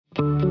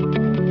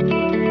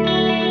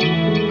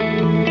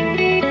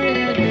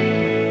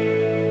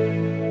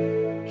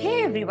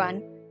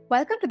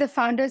Welcome to the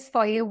Founders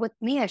Foyer with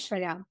me,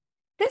 Aishwarya.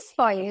 This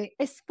foyer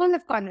is full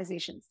of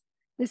conversations,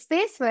 the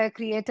space where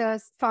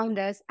creators,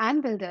 founders,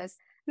 and builders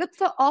look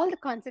for all the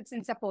concepts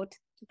and support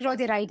to grow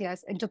their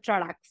ideas into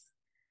products.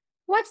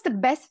 What's the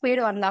best way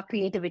to unlock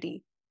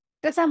creativity?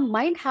 Does our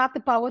mind have the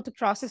power to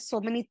process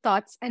so many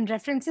thoughts and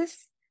references?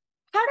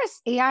 How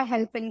does AI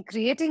help in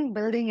creating,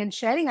 building, and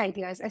sharing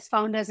ideas as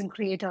founders and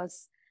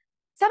creators?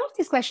 Some of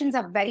these questions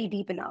are very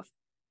deep enough,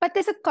 but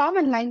there's a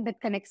common line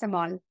that connects them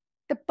all: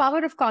 the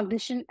power of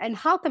cognition and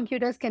how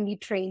computers can be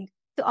trained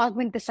to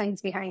augment the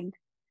science behind.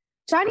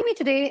 Joining me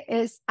today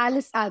is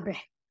Alice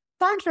Albrecht,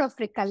 founder of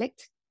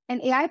Recollect, an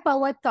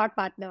AI-powered thought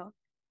partner.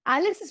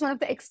 Alice is one of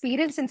the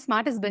experienced and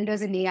smartest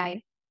builders in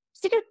AI.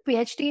 She did a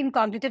PhD in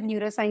cognitive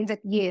neuroscience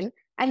at Yale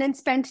and then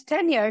spent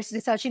 10 years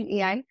researching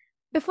AI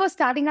before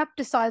starting up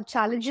to solve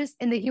challenges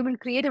in the human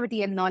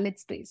creativity and knowledge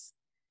space.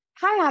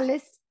 Hi,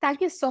 Alice.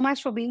 Thank you so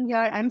much for being here.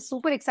 I'm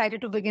super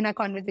excited to begin our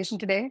conversation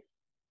today.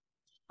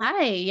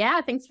 Hi,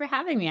 yeah, thanks for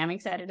having me. I'm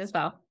excited as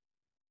well.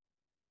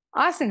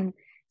 Awesome.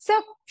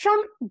 So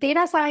from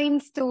data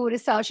science to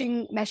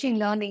researching machine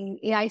learning,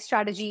 AI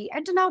strategy,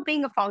 and to now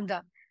being a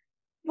founder,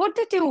 what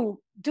did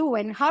you do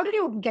and how did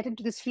you get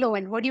into this flow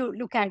and what do you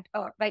look at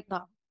right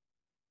now?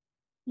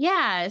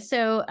 Yeah,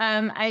 so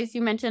as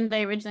you mentioned,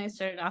 I originally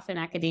started off in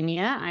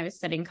academia. I was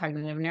studying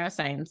cognitive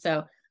neuroscience.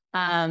 So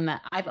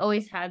I've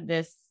always had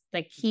this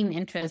keen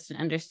interest in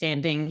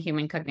understanding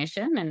human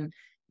cognition and,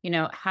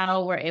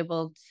 how we're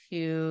able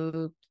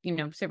to,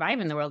 survive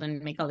in the world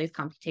and make all these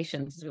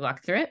computations as we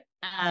walk through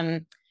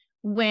it.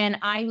 When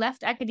I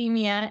left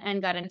academia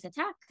and got into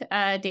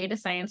tech, data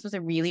science was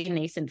a really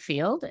nascent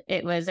field.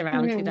 It was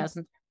around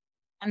 2000.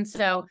 And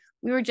so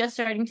we were just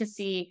starting to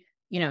see,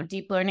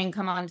 deep learning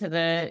come onto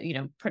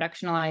the,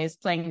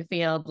 productionalized playing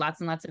field, lots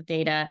and lots of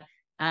data.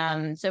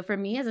 So for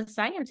me as a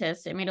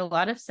scientist, it made a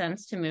lot of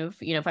sense to move,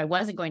 if I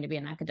wasn't going to be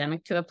an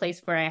academic, to a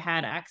place where I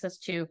had access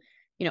to,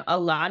 a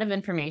lot of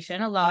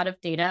information, a lot of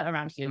data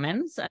around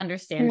humans,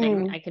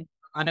 understanding I could do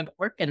a lot of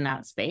work in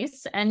that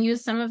space and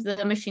use some of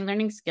the machine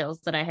learning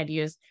skills that I had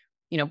used,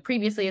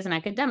 previously as an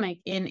academic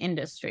in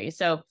industry.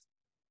 So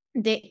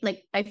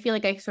I feel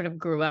like I sort of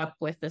grew up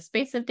with the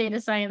space of data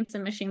science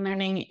and machine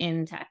learning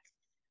in tech,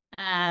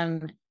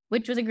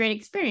 which was a great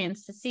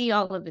experience to see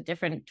all of the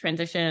different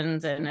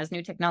transitions. And as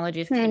new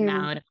technologies came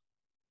out,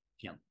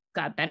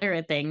 got better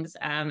at things,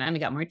 and we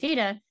got more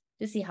data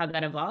to see how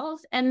that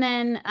evolved. And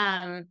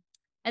then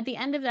at the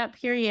end of that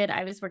period,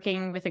 I was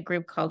working with a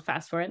group called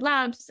Fast Forward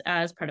Labs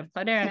as part of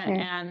Cloudera.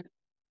 And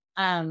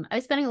I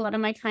was spending a lot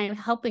of my time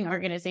helping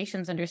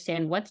organizations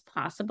understand what's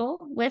possible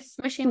with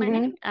machine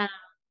learning.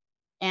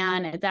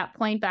 And at that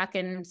point, back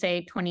in,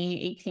 say,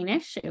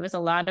 2018-ish, it was a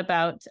lot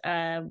about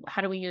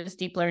how do we use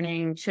deep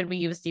learning? Should we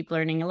use deep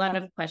learning? A lot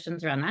of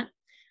questions around that.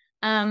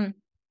 And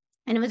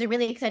it was a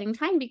really exciting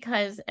time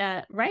because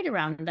right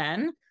around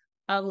then,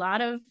 a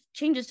lot of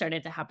changes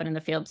started to happen in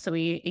the field. So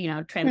we,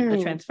 the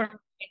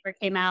transformer paper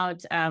came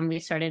out. We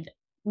started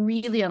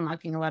really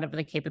unlocking a lot of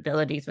the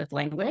capabilities with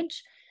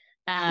language.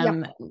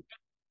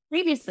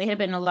 Previously had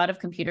been a lot of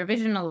computer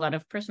vision, a lot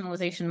of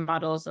personalization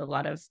models, a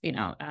lot of,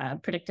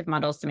 predictive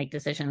models to make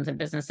decisions in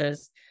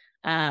businesses.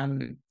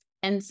 And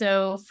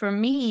so for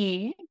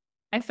me,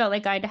 I felt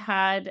like I'd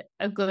had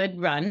a good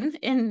run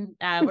in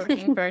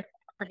working for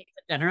companies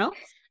in general.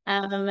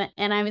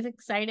 And I was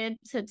excited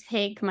to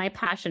take my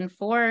passion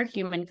for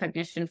human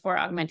cognition, for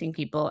augmenting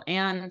people,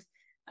 and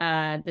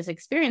this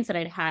experience that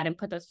I'd had and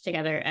put those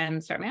together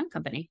and start my own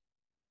company.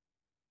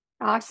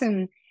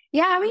 Awesome.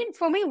 Yeah, I mean,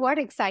 for me, what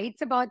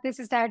excites about this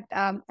is that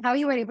how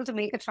you were able to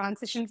make a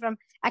transition from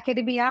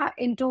academia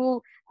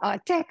into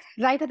tech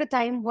right at the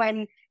time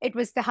when it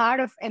was the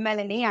heart of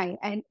ML and AI.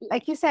 And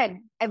like you said,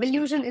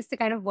 evolution is the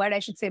kind of word I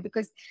should say,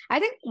 because I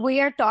think we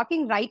are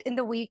talking right in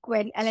the week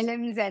when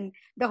LLMs and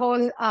the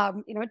whole,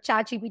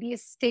 ChatGPT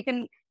has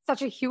taken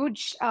such a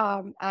huge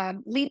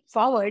leap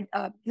forward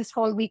this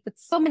whole week with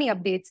so many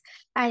updates.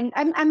 And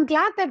I'm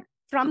glad that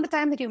from the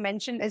time that you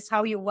mentioned is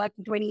how you worked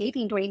in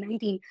 2018,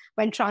 2019,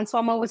 when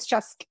Transformer was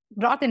just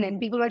brought in and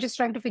people were just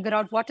trying to figure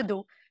out what to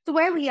do. So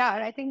where we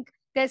are, I think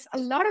there's a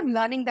lot of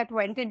learning that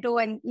went into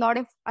and a lot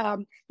of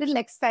little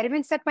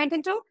experiments that went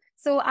into.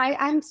 So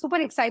I'm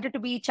super excited to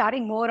be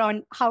chatting more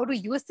on how to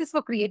use this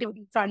for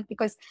creativity front,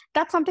 because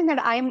that's something that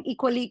I'm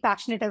equally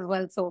passionate as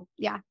well. So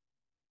yeah.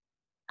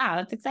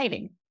 That's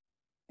exciting.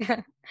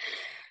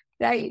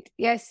 Right.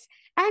 Yes.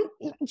 And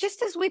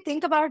just as we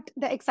think about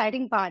the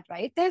exciting part,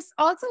 right, there's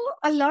also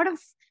a lot of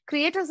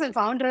creators and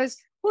founders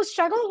who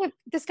struggle with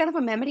this kind of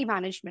a memory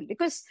management,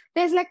 because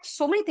there's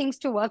so many things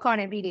to work on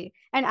every day.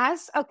 And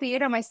as a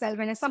creator myself,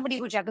 and as somebody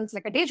who juggles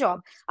a day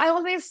job, I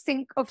always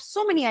think of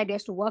so many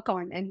ideas to work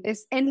on, and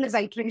this endless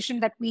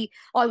iteration that we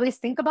always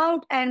think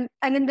about. And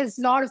then there's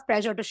a lot of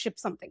pressure to ship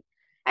something.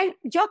 And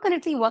you're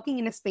currently working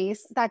in a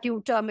space that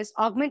you term as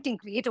augmenting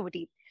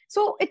creativity.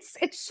 So it's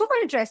super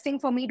interesting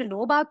for me to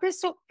know about this.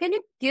 So can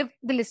you give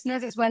the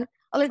listeners as well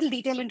a little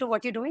detail into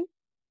what you're doing?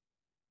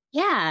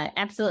 Yeah,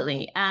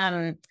 absolutely.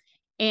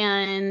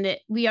 And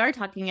we are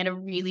talking at a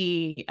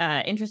really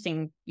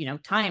interesting,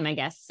 time, I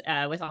guess,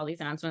 with all these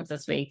announcements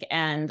this week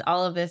and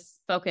all of this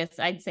focus,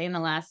 I'd say in the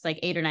last like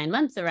 8 or 9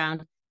 months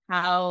around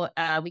how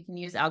we can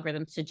use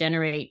algorithms to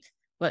generate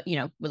what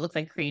looks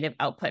like creative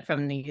output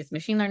from these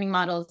machine learning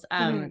models.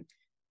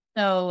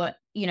 So,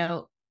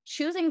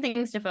 choosing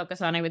things to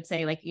focus on, I would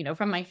say, like,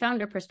 from my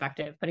founder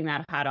perspective, putting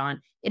that hat on,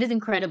 it is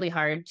incredibly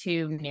hard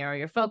to narrow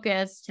your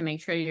focus, to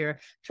make sure you're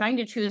trying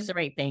to choose the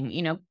right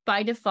thing.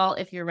 By default,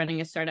 if you're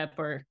running a startup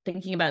or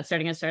thinking about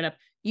starting a startup,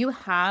 you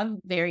have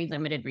very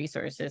limited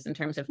resources in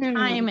terms of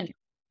time and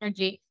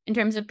energy, in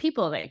terms of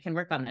people that can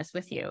work on this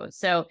with you.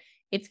 So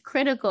it's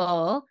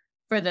critical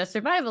for the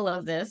survival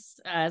of this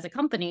as a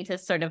company to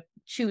sort of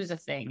choose a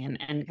thing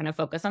and kind of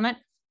focus on that.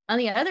 On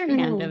the other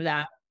hand of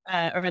that,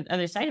 or the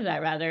other side of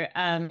that rather,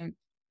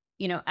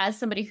 as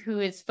somebody who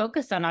is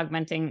focused on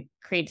augmenting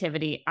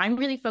creativity, I'm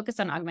really focused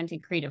on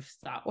augmenting creative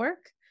thought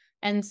work.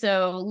 And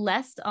so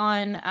less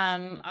on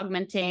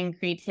augmenting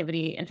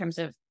creativity in terms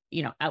of,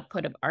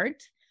 output of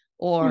art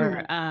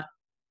or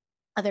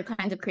other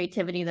kinds of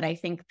creativity that I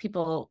think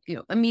people,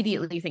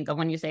 immediately think of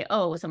when you say,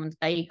 oh, someone's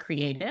a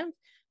creative.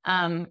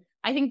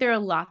 I think there are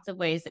lots of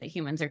ways that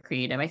humans are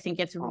creative. I think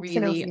it's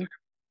really,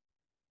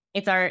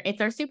 it's our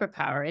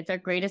superpower. It's our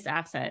greatest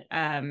asset.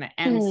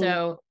 And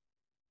so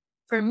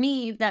for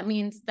me, that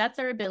means that's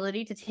our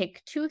ability to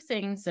take two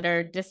things that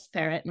are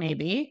disparate,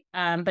 maybe,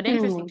 but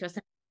interesting to us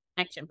in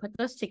connection, put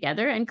those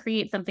together and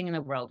create something in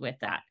the world with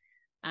that.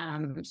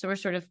 So we're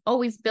sort of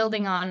always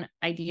building on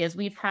ideas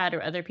we've had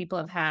or other people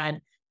have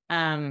had.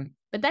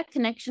 But that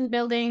connection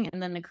building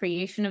and then the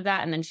creation of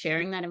that and then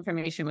sharing that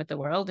information with the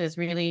world is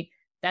really,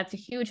 that's a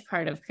huge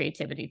part of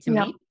creativity to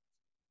me.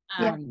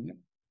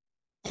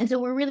 And so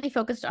we're really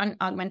focused on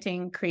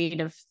augmenting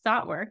creative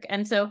thought work.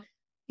 And so,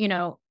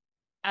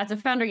 as a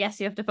founder, yes,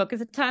 you have to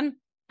focus a ton.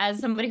 As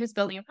somebody who's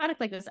building a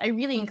product like this, I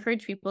really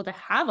encourage people to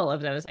have all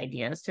of those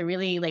ideas, to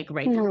really like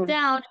write them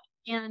down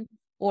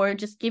or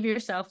just give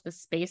yourself the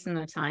space and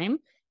the time,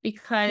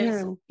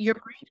 because your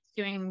brain is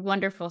doing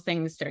wonderful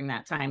things during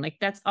that time. Like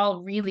that's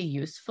all really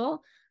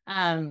useful.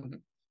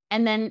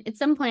 And then at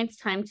some point it's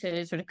time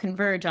to sort of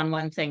converge on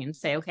one thing and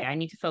say, okay, I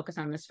need to focus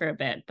on this for a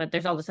bit, but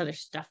there's all this other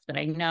stuff that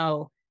I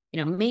know,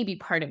 may be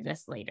part of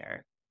this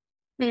later.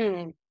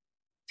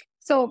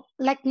 So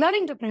like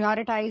learning to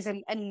prioritize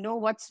and know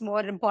what's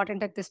more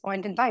important at this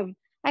point in time.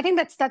 I think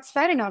that's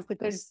fair enough,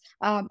 because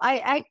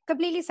I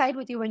completely side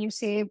with you when you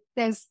say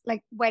there's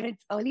like, when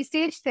it's early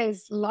stage,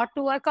 there's a lot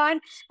to work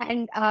on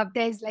and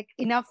there's like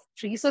enough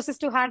resources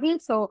to handle.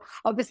 So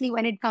obviously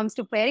when it comes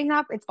to pairing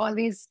up, it's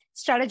always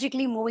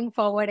strategically moving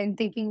forward and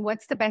thinking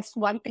what's the best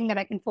one thing that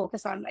I can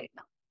focus on right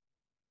now.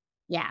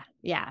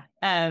 Yeah.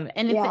 And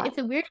it's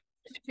a weird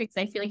because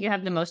I feel like you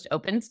have the most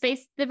open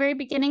space at the very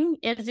beginning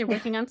as you're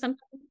working on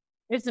something.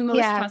 There's the most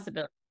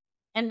possibility.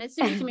 And as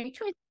soon as you make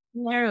choice,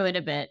 narrow it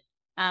a bit.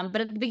 But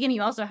at the beginning,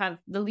 you also have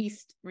the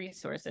least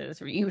resources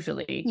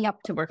usually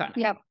to work on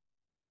it.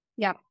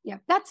 Yeah.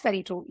 That's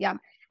very true. Yeah.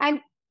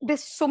 And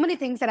there's so many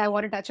things that I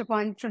want to touch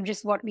upon from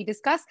just what we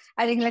discussed.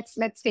 I think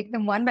let's take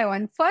them one by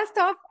one. First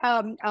off,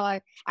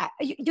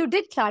 you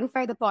did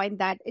clarify the point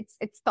that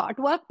it's thought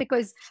work,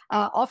 because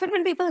often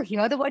when people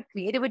hear the word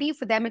creativity,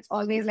 for them it's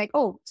always like,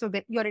 oh, so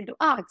that you're into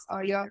arts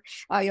or you're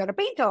a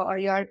painter or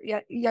you're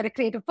a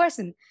creative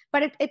person.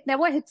 But it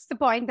never hits the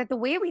point that the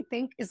way we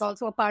think is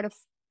also a part of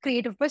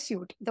creative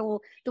pursuit.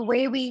 The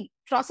way we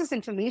process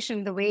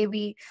information, the way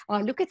we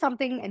look at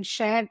something and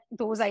share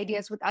those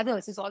ideas with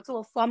others is also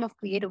a form of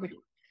creativity.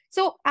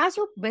 So as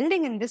you're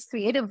building in this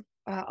creative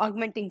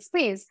augmenting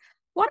space,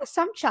 what are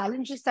some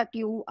challenges that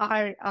you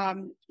are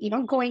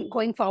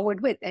going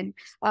forward with, and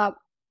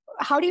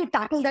how do you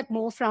tackle that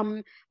more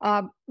from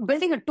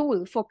building a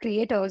tool for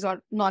creators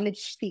or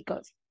knowledge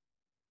seekers?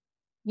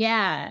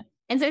 Yeah.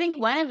 And so I think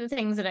one of the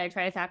things that I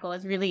try to tackle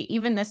is really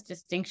even this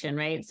distinction,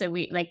 right? So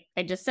we, like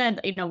I just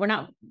said, we're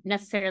not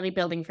necessarily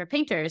building for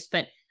painters,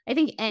 but I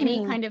think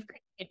any kind of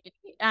creativity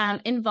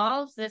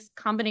involves this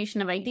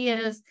combination of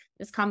ideas,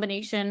 this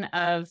combination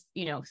of,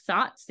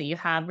 thoughts that you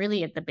have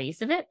really at the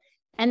base of it.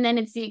 And then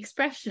it's the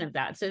expression of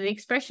that. So the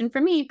expression for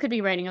me could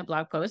be writing a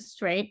blog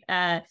post, right?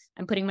 I'm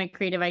putting my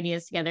creative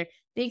ideas together.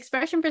 The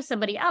expression for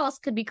somebody else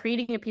could be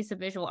creating a piece of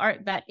visual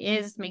art that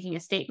is making a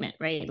statement,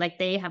 right? Like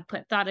they have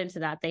put thought into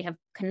that. They have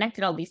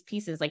connected all these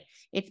pieces. Like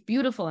it's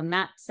beautiful in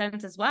that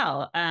sense as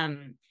well.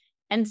 And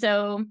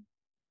so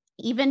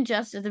even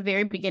just at the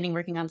very beginning,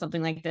 working on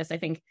something like this, I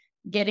think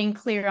getting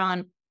clear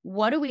on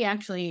what are we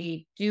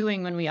actually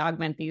doing when we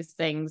augment these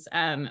things.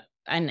 And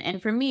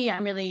for me,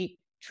 I'm really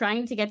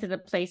trying to get to the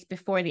place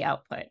before the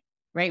output,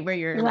 right? Where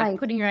you're like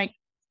putting your ideas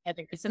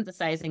together, you're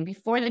synthesizing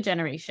before the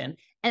generation.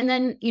 And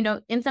then,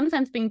 in some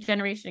sense, being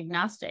generation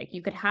agnostic,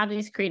 you could have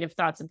these creative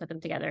thoughts and put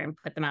them together and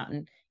put them out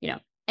in,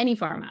 any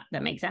format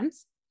that makes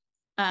sense.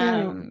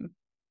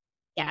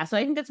 Yeah. So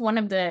I think that's one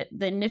of the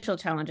initial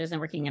challenges in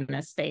working in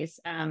this space.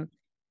 And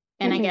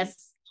I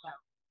guess,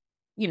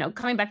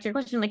 coming back to your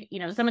question, like,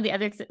 some of the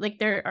other, like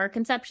there are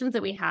conceptions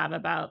that we have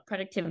about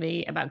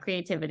productivity, about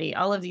creativity,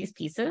 all of these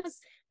pieces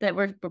that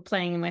we're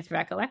playing with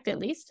Recollect, at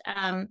least,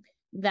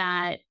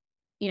 that,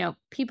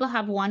 people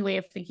have one way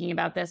of thinking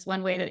about this,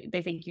 one way that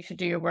they think you should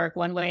do your work,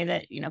 one way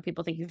that,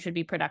 people think you should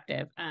be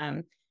productive.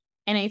 And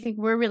I think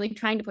we're really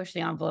trying to push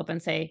the envelope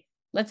and say,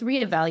 let's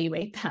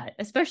reevaluate that,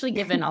 especially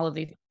given all of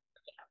these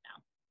we have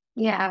now.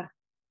 Yeah.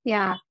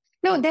 Yeah.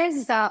 No,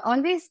 there's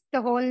always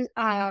the whole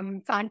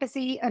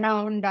fantasy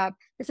around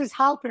this is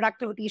how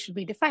productivity should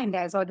be defined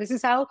as, or this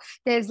is how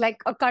there's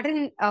like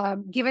a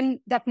given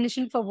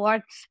definition for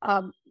what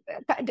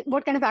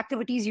kind of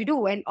activities you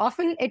do. And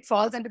often it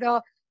falls under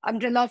the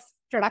umbrella of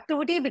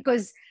productivity,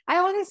 because I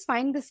always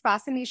find this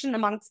fascination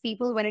amongst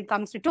people when it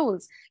comes to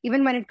tools.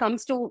 Even when it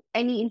comes to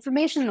any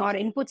information or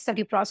inputs that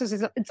you process,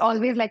 it's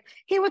always like,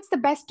 hey, what's the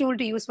best tool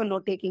to use for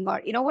note taking?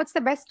 Or, what's the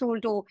best tool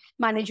to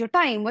manage your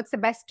time? What's the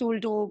best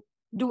tool to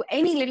do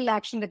any little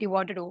action that you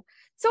want to do?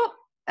 So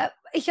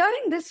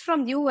hearing this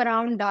from you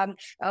around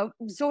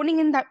zoning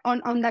in that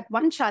on that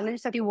one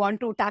challenge that you want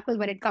to tackle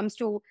when it comes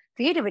to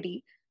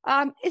creativity,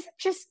 is it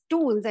just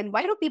tools? And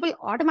why do people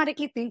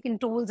automatically think in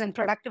tools and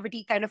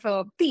productivity kind of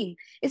a theme?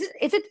 Is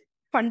it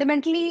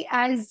fundamentally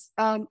as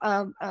a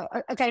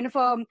kind of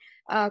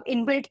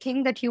inbuilt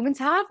thing that humans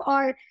have,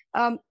 or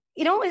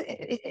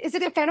is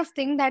it a kind of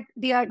thing that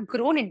they are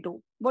grown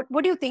into?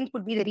 What do you think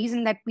would be the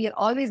reason that we are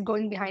always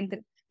going behind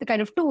the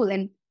kind of tool?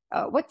 And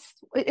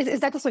is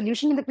that the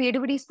solution in the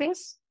creativity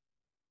space?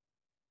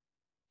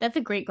 That's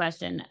a great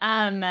question.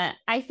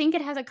 I think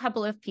it has a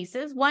couple of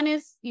pieces. One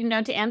is,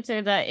 to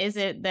answer is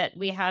it that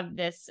we have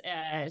this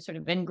sort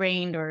of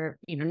ingrained, or,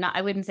 not,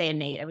 I wouldn't say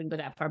innate, I wouldn't go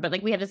that far, but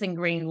like we have this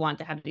ingrained want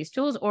to have these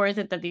tools, or is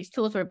it that these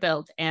tools were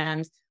built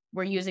and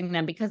we're using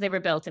them because they were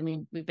built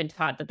and we've been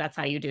taught that that's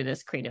how you do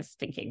this creative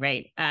thinking,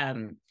 right?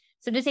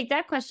 So to take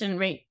that question,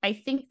 right, I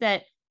think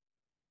that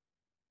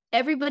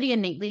everybody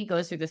innately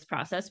goes through this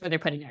process where they're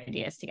putting their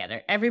ideas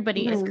together.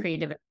 Everybody is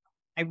creative.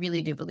 I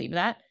really do believe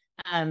that.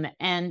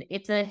 And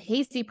it's a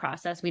hasty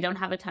process we don't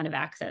have a ton of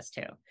access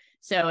to.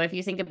 So if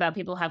you think about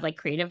people have like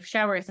creative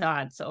shower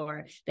thoughts,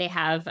 or they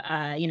have,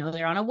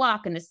 they're on a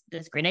walk and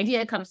this great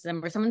idea comes to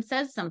them, or someone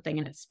says something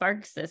and it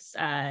sparks this,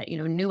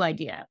 new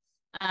idea.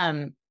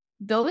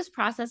 Those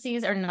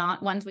processes are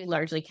not ones we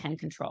largely can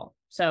control.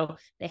 So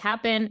they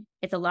happen.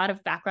 It's a lot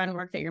of background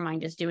work that your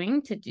mind is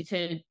doing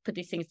to put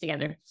these things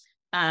together.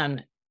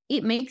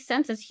 It makes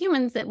sense as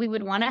humans that we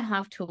would want to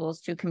have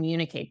tools to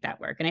communicate that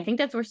work. And I think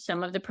that's where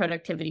some of the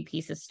productivity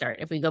pieces start.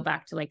 If we go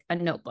back to like a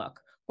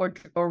notebook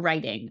or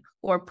writing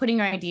or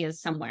putting our ideas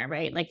somewhere,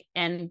 right? Like,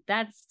 and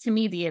that's to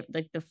me,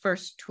 the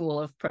first tool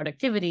of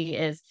productivity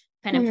is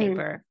pen and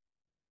paper.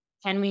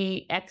 Can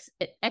we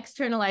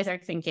externalize our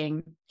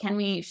thinking? Can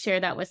we share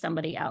that with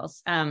somebody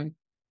else? And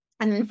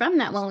then from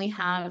that, when we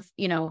have,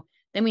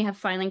 then we have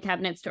filing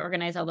cabinets to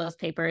organize all those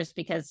papers,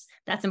 because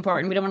that's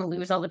important. We don't want to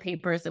lose all the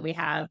papers that we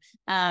have.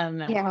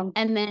 And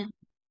then,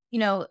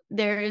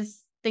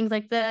 there's things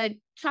like the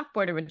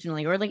chalkboard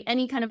originally, or like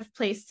any kind of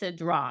place to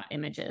draw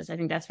images. I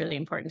think that's really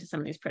important to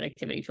some of these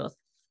productivity tools.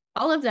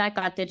 All of that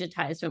got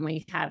digitized when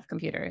we have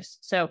computers.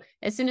 So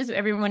as soon as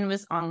everyone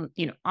was on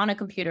a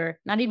computer,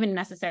 not even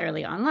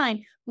necessarily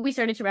online, we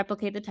started to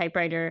replicate the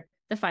typewriter,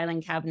 the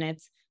filing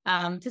cabinets,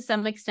 to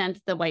some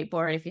extent, the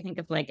whiteboard, if you think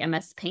of like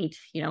MS Paint,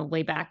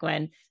 way back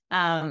when.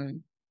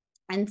 And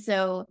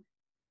so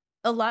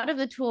a lot of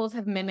the tools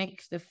have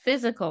mimicked the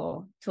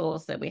physical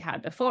tools that we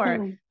had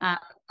before.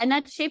 And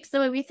that shapes the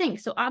way we think.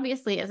 So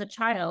obviously, as a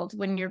child,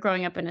 when you're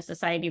growing up in a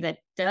society that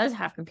does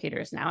have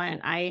computers now, and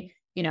I,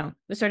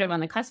 was sort of on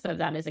the cusp of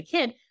that as a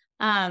kid,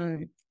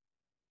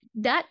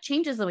 that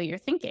changes the way you're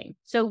thinking.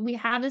 So we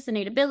have this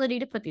innate ability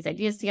to put these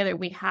ideas together.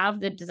 We have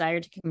the desire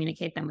to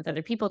communicate them with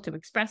other people, to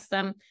express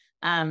them.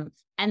 And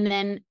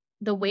then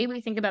the way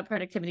we think about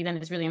productivity then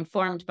is really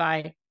informed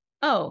by,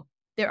 oh,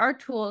 there are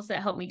tools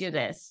that help me do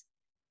this.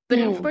 But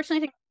unfortunately,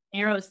 I think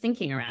narrows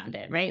thinking around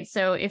it, right?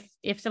 So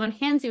if someone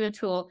hands you a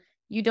tool,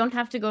 you don't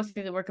have to go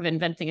through the work of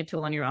inventing a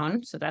tool on your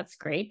own. So that's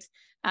great.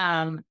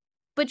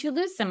 But you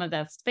lose some of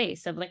that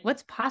space of like,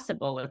 what's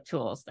possible with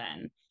tools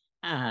then?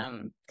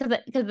 Because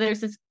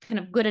there's this kind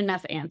of good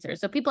enough answer.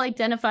 So people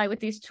identify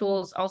with these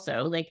tools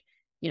also, like,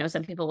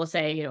 some people will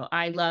say,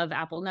 I love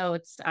Apple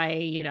Notes.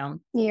 They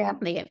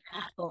get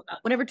Apple,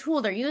 whatever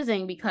tool they're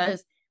using,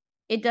 because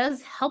it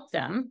does help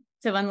them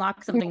to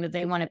unlock something that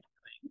they want to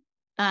be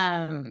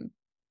doing.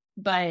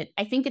 But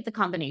I think it's a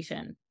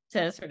combination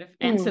to sort of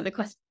answer the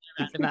question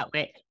in a roundabout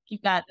way.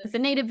 You've got this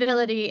innate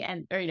ability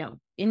or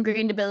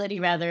ingrained ability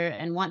rather,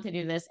 and want to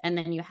do this. And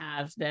then you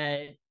have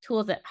the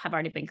tools that have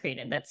already been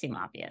created that seem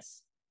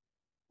obvious.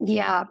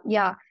 Yeah.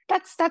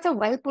 That's a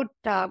well put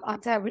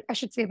answer, I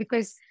should say,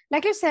 because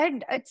like you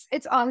said,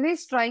 it's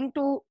always trying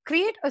to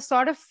create a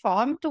sort of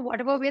form to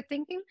whatever we're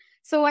thinking.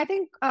 So I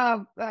think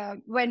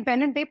when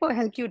pen and paper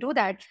helped you do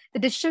that, the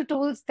digital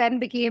tools then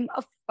became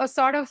a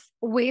sort of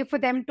way for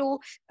them to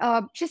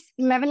just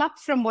level up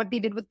from what they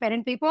did with pen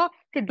and paper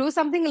to do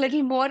something a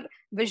little more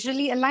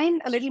visually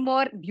aligned, a little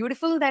more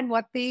beautiful than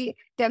what they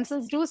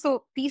themselves do.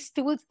 So these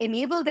tools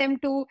enable them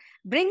to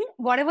bring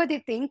whatever they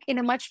think in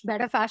a much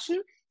better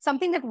fashion.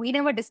 something that we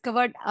never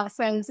discovered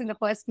ourselves in the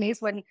first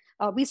place when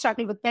we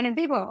struggled with pen and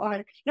paper.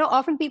 Or,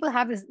 often people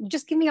have this,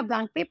 just give me a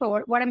blank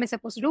paper. What am I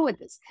supposed to do with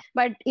this?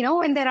 But,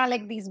 when there are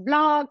like these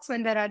blogs,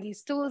 when there are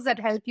these tools that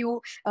help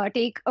you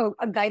take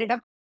a guided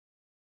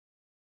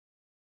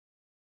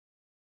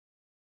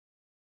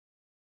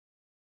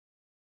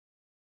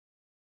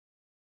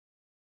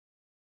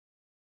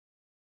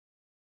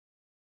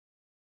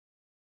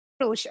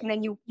approach, and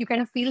then you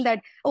kind of feel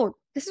that, oh,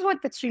 this is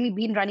that's really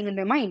been running in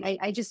my mind.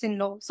 I just didn't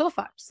know so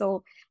far.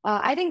 So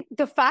I think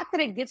the fact that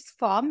it gives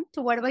form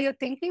to whatever you're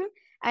thinking,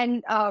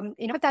 and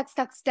that's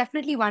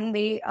definitely one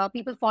way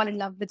people fall in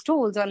love with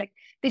tools, or like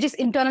they just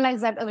internalize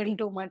that a little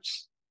too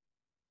much.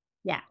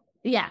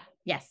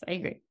 Yes, I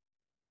agree.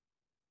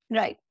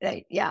 Right,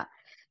 yeah.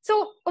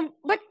 So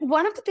but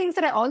one of the things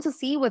that I also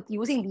see with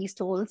using these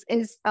tools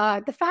is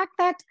the fact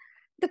that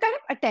the kind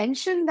of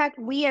attention that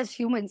we as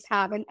humans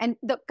have, and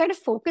the kind of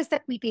focus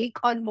that we take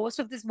on most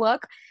of this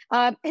work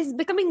is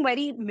becoming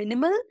very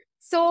minimal.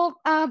 So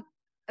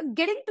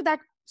getting to that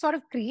sort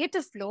of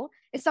creative flow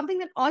is something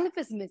that all of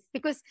us miss,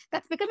 because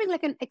that's becoming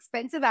like an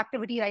expensive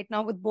activity right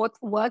now with both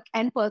work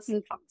and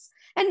personal funds.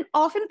 And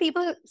often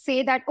people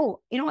say that, oh,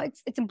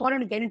 it's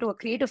important to get into a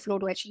creative flow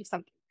to achieve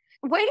something.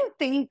 Why do you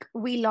think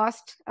we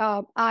lost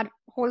our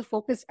whole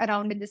focus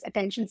around in this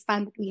attention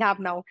span that we have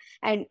now?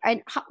 And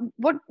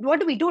what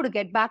do we do to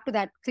get back to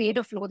that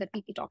creative flow that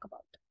people talk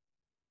about?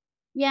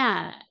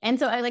 Yeah. And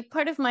so I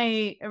part of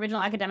my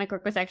original academic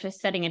work was actually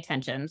studying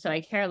attention. So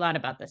I care a lot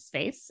about this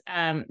space.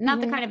 Not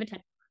the kind of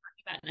attention we're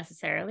talking about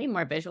necessarily,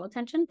 more visual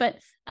attention. But,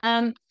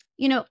 I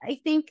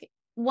think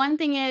one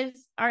thing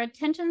is our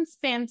attention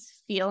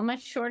spans feel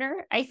much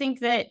shorter. I think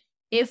that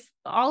if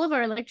all of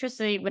our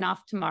electricity went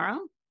off tomorrow,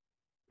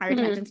 our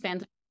attention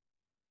spans,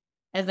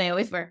 as they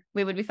always were,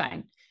 we would be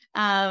fine.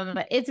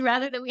 It's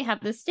rather that we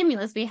have this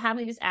stimulus, we have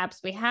these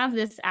apps, we have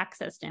this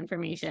access to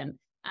information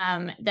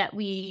that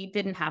we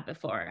didn't have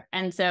before.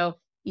 And so,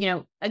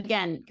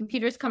 again,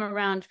 computers come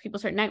around, people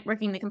start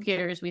networking the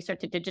computers, we start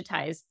to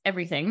digitize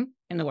everything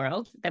in the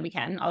world that we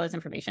can, all this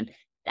information.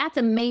 That's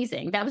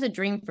amazing. That was a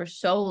dream for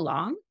so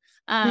long.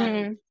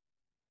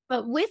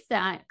 But with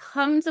that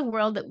comes a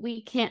world that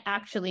we can't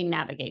actually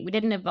navigate. We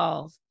didn't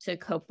evolve to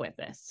cope with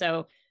this.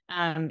 So,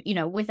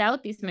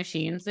 without these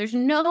machines, there's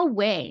no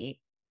way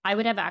I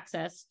would have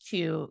access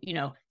to,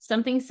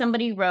 something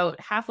somebody wrote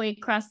halfway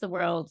across the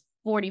world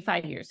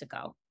 45 years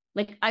ago.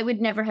 Like, I would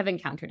never have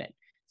encountered it.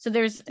 So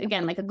there's,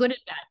 again, like a good and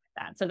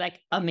bad with that. So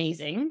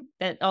amazing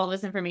that all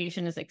this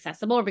information is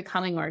accessible, or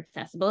becoming more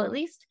accessible at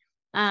least.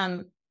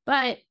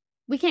 But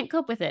we can't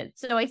cope with it.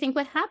 So I think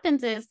what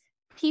happens is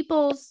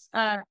people's,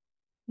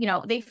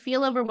 they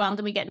feel overwhelmed,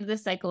 and we get into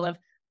this cycle of,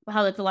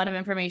 wow, that's a lot of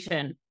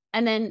information.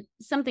 And then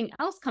something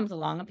else comes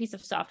along, a piece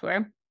of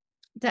software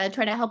to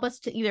try to help us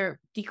to either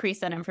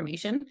decrease that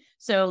information.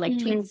 So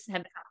tweets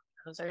have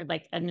those are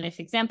a nice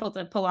example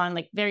to pull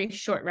on very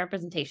short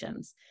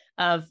representations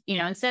of,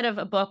 instead of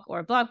a book or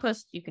a blog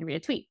post, you can read a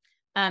tweet.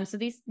 So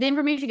the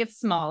information gets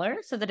smaller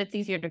so that it's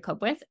easier to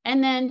cope with.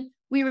 And then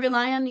we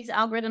rely on these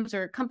algorithms,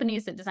 or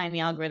companies that design the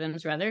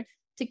algorithms rather,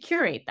 to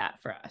curate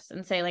that for us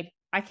and say,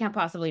 I can't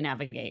possibly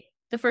navigate.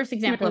 The first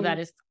example of that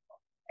is,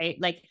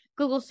 right?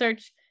 Google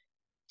search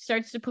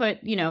starts to put,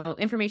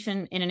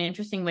 information in an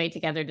interesting way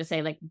together to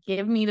say,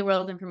 give me the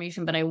world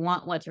information, but I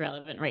want what's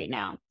relevant right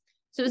now.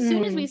 So as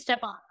soon as we step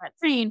on that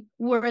train,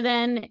 we're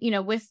then,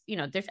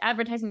 there's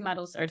advertising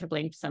models are to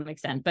blame to some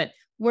extent, but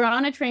we're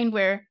on a train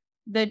where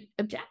the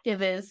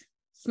objective is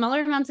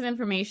smaller amounts of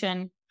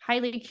information,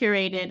 highly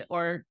curated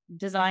or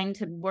designed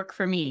to work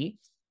for me.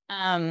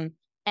 And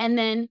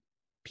then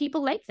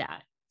people like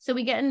that. So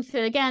we get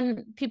into,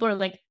 again, people are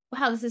like,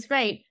 wow, this is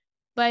great.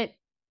 But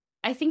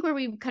I think where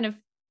we kind of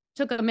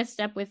took a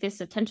misstep with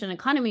this attention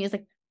economy is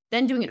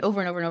then doing it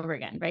over and over and over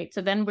again, right? So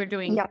then we're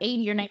doing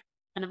 80 or 90%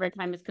 of our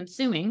time is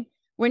consuming.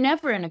 We're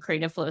never in a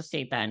creative flow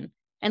state then,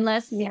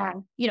 unless,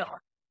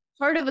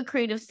 part of a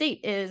creative state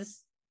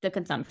is the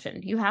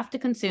consumption. You have to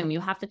consume, you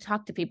have to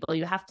talk to people,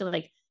 you have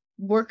to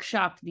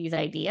workshop these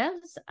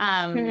ideas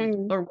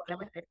or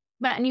whatever.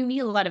 And you need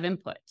a lot of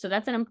input. So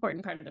that's an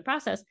important part of the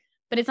process,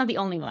 but it's not the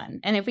only one.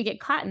 And if we get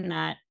caught in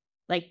that,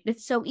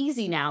 it's so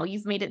easy now.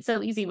 You've made it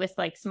so easy with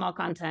small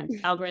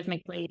content,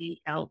 algorithmically,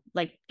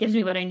 gives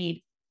me what I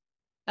need.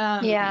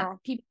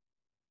 People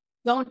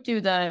don't do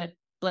the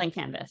blank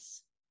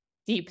canvas,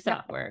 deep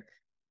thought work.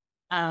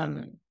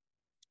 And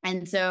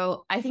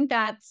so I think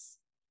that's,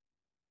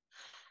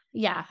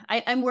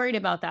 I'm worried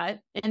about that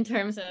in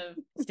terms of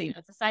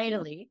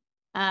societally.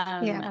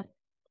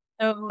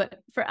 So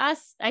for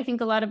us, I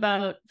think a lot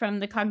about, from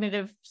the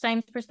cognitive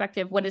science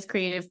perspective, what is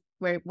creative,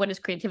 what is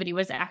creativity,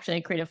 what is actually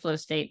a creative flow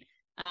state.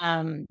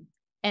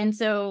 And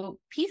so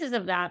pieces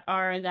of that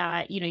are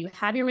that, you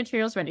have your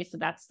materials ready. So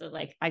that's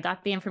I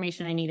got the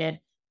information I needed.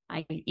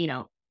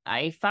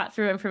 I thought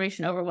through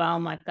information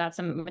overwhelm. I've got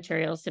some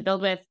materials to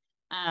build with.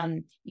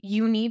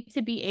 You need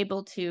to be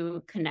able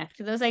to connect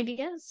to those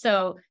ideas.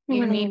 So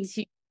you need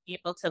to be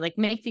able to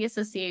make the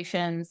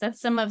associations. That's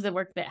some of the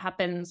work that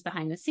happens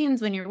behind the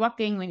scenes when you're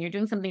walking, when you're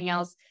doing something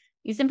else.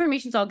 this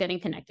information is all getting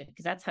connected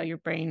because that's how your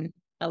brain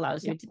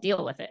allows you to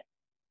deal with it.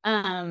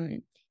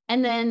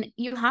 And then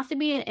you have to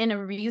be in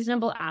a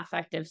reasonable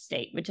affective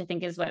state, which I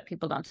think is what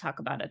people don't talk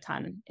about a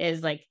ton,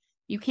 is like,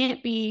 you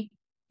can't be,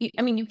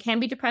 I mean, you can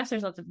be depressed.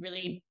 There's lots of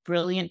really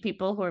brilliant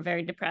people who are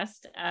very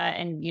depressed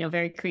and, you know,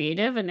 very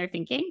creative in their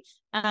thinking.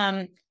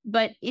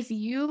 But if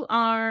you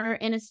are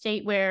in a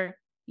state where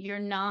you're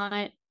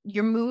not,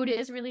 your mood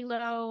is really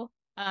low,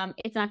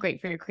 it's not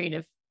great for your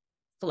creative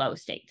flow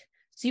state.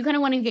 So you kind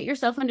of want to get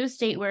yourself into a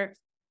state where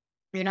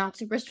you're not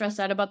super stressed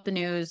out about the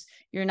news.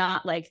 You're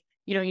not like,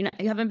 you know,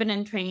 you haven't been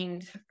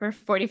entrained for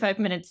 45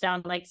 minutes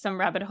down like some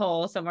rabbit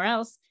hole somewhere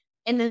else.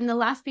 And then the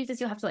last piece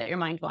is you have to let your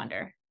mind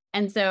wander.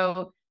 And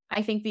so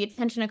I think the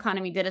attention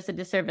economy did us a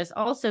disservice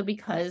also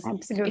because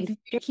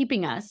it's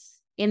keeping us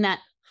in that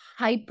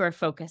hyper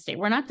focused state.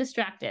 We're not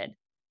distracted,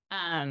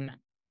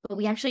 but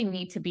we actually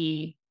need to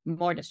be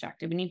more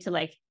distracted. We need to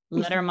like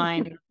let our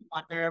mind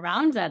wander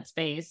around that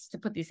space to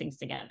put these things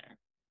together.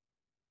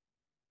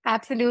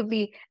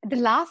 Absolutely. The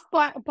last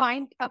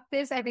point of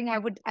this, I think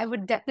I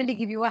would definitely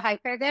give you a high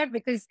five there,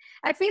 because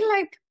I feel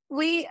like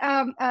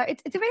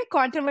it's a very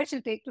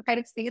controversial take to kind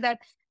of say that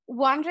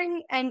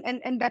wandering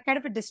and that kind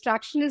of a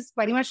distraction is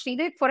very much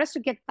needed for us to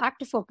get back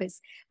to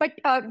focus. But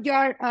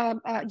you're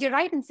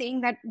right in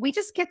saying that we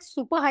just get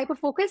super hyper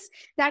focused,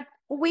 that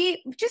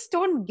we just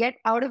don't get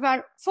out of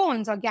our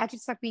phones or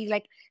gadgets that we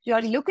like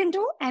really look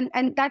into, and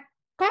that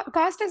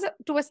caused us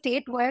to a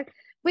state where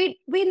we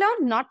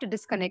learn not to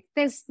disconnect.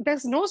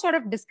 There's no sort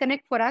of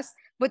disconnect for us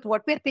with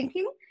what we're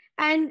thinking.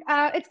 And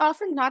it's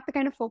often not the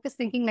kind of focused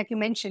thinking like you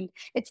mentioned.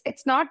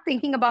 It's not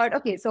thinking about,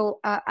 okay,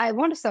 so I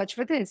want to search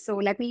for this, so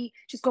let me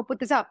just go put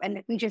this up and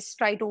let me just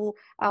try to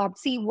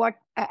see what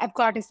I've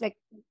got, is like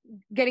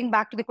getting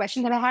back to the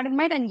question that I had in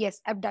mind. And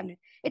yes, I've done it.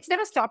 It's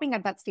never stopping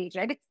at that stage,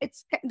 right?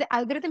 It's the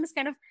algorithm is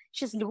kind of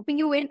just looping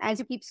you in as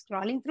you keep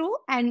scrolling through.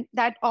 And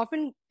that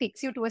often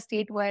takes you to a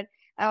state where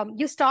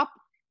you stop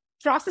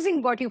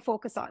processing what you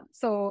focus on.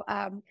 So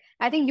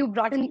I think you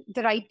brought in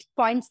the right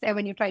points there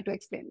when you try to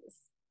explain this.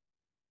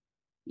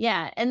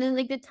 Yeah. And then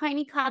like the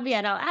tiny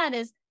caveat I'll add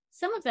is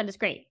some of that is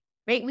great,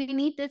 right? We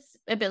need this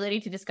ability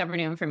to discover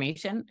new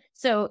information.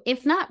 So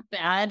if not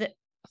bad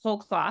whole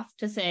cloth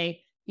to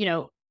say, you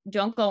know,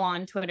 don't go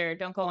on Twitter,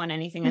 don't go on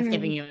anything that's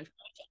giving you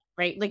information,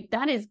 right? Like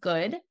that is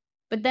good.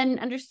 But then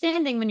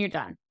understanding when you're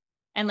done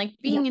and like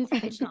being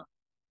intentional,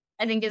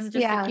 I think is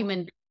just a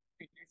human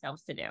being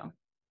ourselves to do.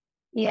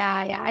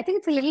 Yeah. I think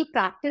it's a little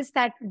practice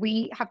that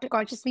we have to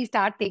consciously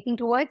start taking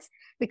towards,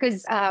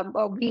 because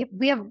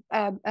we have,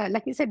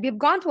 like you said, we've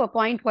gone to a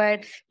point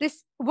where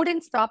this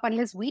wouldn't stop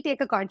unless we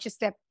take a conscious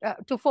step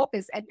to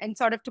focus and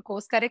sort of to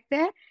course correct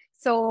there.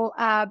 So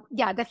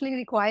definitely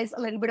requires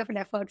a little bit of an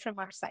effort from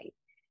our side.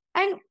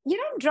 And, you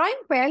know, drawing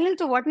parallel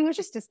to what we were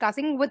just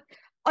discussing with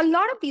a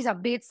lot of these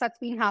updates that's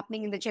been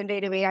happening in the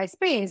generative AI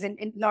space, and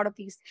a lot of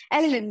these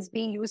LLMs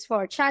being used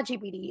for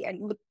ChatGPT and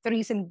with the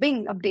recent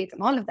Bing updates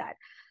and all of that.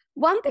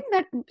 One thing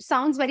that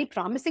sounds very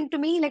promising to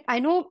me, like I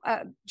know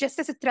just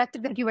as a threat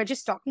that you were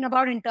just talking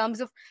about in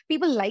terms of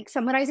people like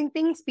summarizing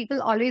things,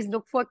 people always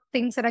look for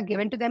things that are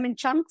given to them in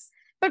chunks.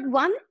 But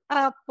one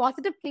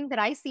positive thing that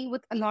I see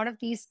with a lot of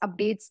these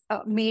updates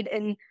made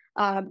in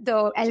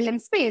the LLM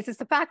space is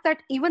the fact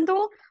that even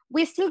though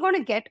we're still going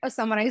to get a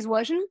summarized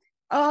version,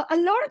 a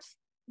lot of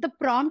the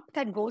prompt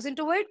that goes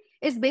into it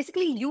is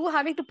basically you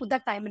having to put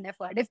that time and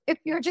effort. If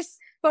you're just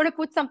going to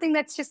put something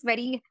that's just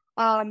very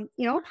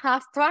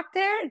half thought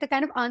there, the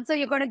kind of answer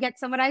you're going to get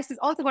summarized is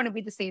also going to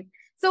be the same.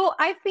 So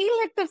I feel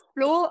like the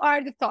flow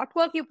or the thought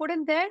work you put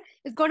in there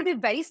is going to be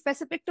very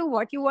specific to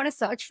what you want to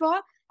search for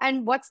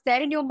and what's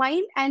there in your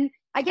mind. And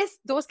I guess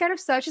those kind of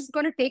searches is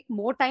going to take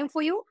more time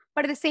for you,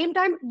 but at the same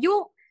time,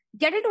 you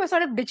get into a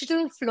sort of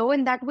digital flow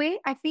in that way,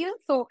 I feel.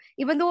 So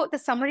even though the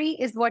summary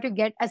is what you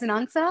get as an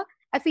answer,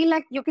 I feel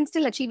like you can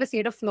still achieve a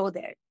state of flow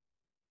there.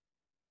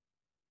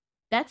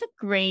 That's a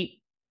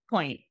great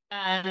point.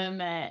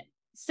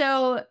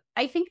 So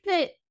I think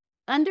that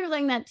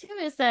underlying that too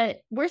is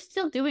that we're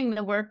still doing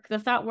the work, the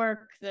thought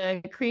work,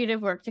 the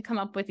creative work to come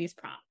up with these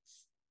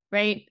prompts,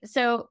 right?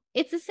 So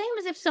it's the same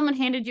as if someone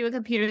handed you a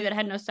computer that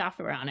had no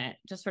software on it,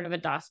 just sort of a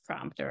DOS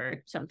prompt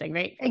or something,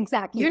 right?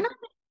 Exactly. You're not,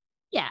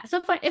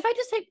 so if I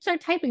just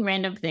start typing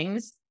random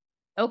things,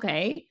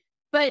 okay,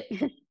 but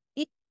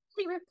it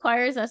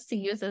requires us to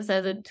use this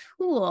as a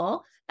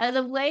tool, as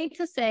a way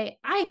to say,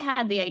 I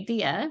had the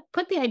idea,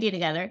 put the idea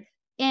together.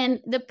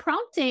 And the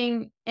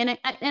prompting, and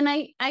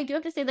I do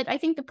have to say, like, I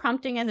think the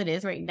prompting as it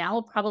is right now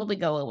will probably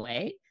go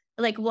away.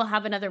 Like, we'll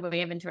have another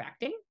way of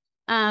interacting.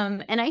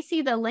 And I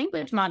see the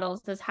language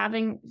models as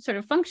having sort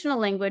of functional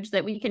language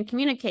that we can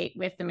communicate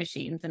with the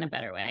machines in a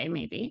better way,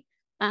 maybe.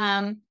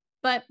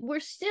 But we're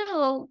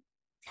still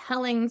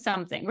telling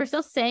something. We're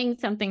still saying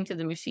something to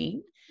the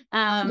machine.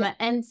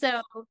 And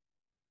so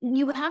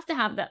you have to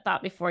have that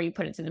thought before you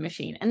put it to the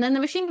machine. And then the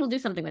machine will do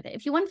something with it.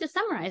 If you wanted to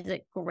summarize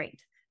it,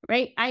 great.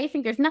 Right? I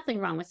think there's nothing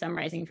wrong with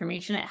summarizing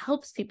information. It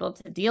helps people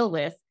to deal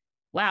with,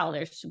 wow,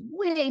 there's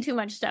way too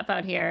much stuff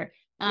out here.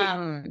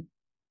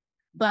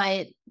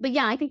 But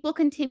yeah, I think we'll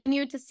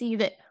continue to see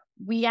that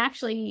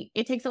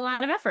it takes a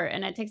lot of effort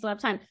and it takes a lot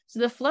of time. So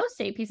the flow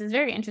state piece is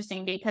very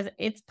interesting because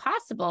it's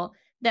possible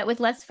that with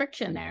less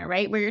friction there,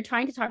 right? Where you're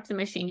trying to talk to the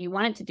machine, you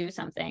want it to do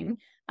something.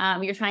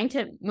 You're trying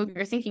to move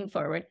your thinking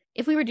forward.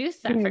 If we reduce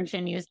that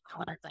friction using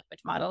large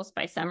language models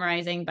by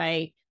summarizing,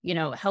 by,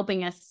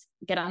 helping us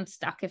get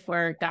unstuck if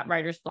we're got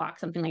writer's block,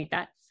 something like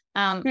that,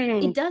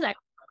 it does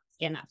actually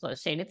in that flow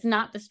state. It's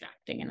not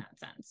distracting in that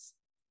sense.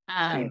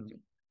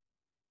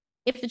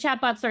 If the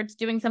chatbot starts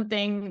doing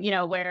something,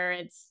 where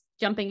it's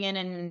jumping in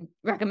and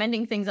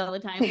recommending things all the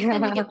time,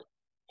 then we get...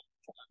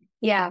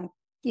 Yeah.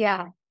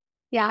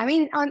 I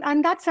mean,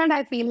 on that front,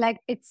 I feel like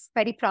it's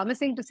very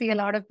promising to see a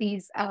lot of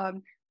these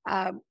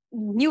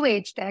new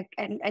age tech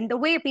and the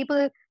way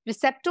people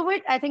recept to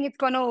it. I think it's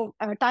going to,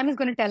 time is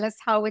going to tell us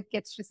how it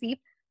gets received.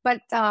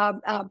 But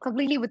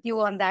completely with you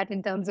on that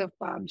in terms of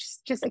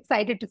just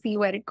excited to see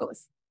where it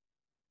goes.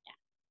 Yeah,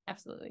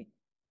 absolutely.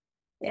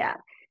 Yeah.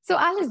 So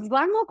Alice,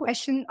 one more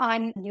question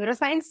on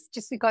neuroscience,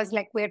 just because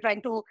we're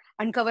trying to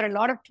uncover a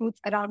lot of truths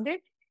around it.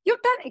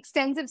 You've done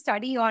extensive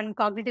study on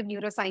cognitive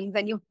neuroscience,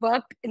 and you've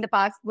worked in the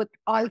past with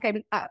all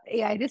kind of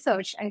AI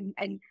research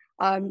and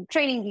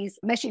training these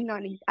machine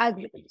learning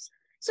algorithms.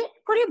 So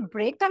could you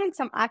break down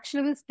some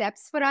actionable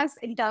steps for us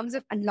in terms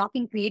of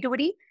unlocking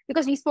creativity?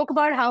 Because we spoke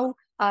about how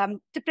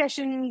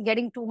depression,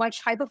 getting too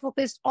much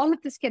hyper-focused, all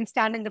of this can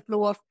stand in the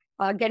flow of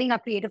getting our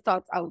creative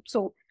thoughts out.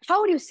 So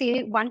how would you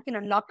say one can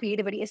unlock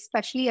creativity,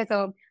 especially as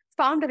a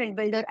founder and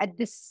builder at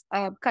this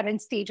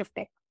current stage of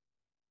tech?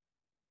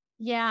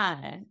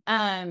 Yeah.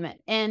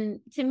 And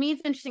to me,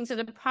 it's interesting. So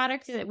the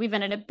product that we've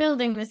ended up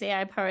building, this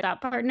AI-powered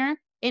thought partner,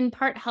 in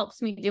part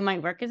helps me do my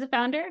work as a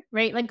founder,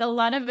 right? Like a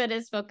lot of it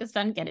is focused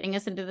on getting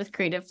us into this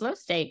creative flow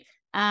state.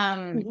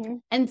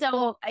 And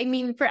so, I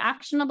mean, for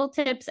actionable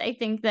tips, I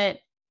think that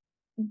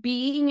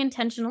being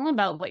intentional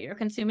about what you're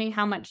consuming,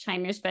 how much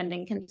time you're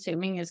spending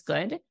consuming is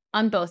good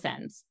on both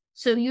ends.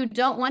 So you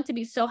don't want to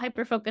be so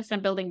hyper-focused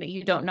on building that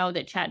you don't know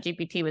that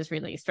ChatGPT was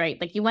released, right?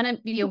 Like you want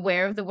to be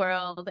aware of the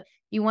world.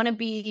 You want to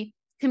be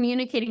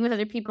communicating with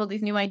other people.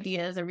 These new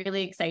ideas are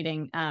really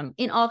exciting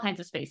in all kinds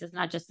of spaces,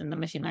 not just in the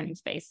machine learning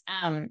space.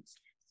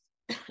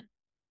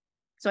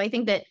 So I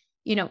think that,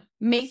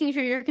 making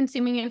sure you're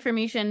consuming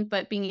information,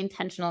 but being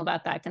intentional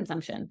about that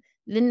consumption.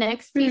 The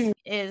next piece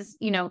is,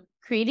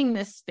 creating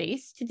this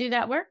space to do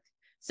that work.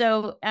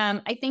 So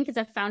I think as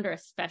a founder,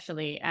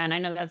 especially, and I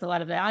know that's a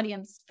lot of the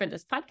audience for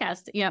this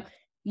podcast,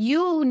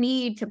 you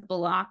need to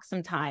block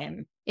some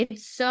time.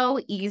 It's so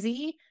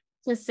easy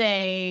to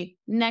say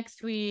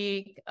next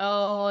week,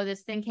 oh,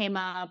 this thing came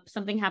up,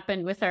 something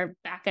happened with our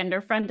back end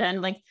or front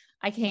end, like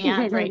I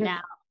can't right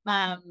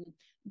now.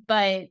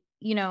 But,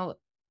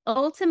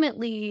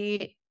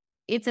 ultimately,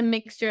 it's a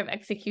mixture of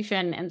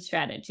execution and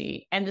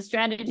strategy. And the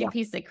strategy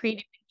piece, the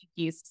creativity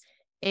piece,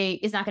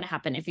 is not going to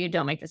happen if you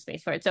don't make the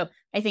space for it. So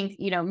I think,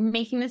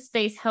 making the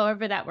space,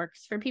 however that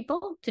works for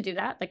people to do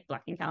that, like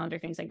blocking calendar,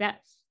 things like that.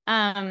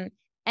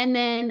 And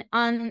then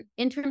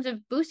in terms of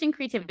boosting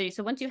creativity,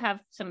 so once you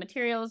have some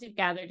materials you've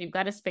gathered, you've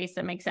got a space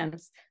that makes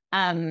sense,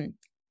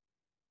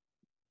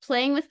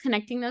 playing with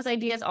connecting those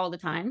ideas all the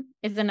time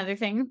is another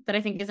thing that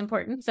I think is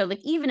important. So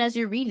even as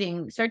you're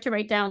reading, start to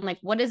write down,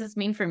 what does this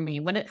mean for me?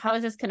 How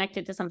is this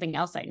connected to something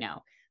else I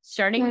know?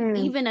 Starting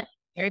even at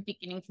very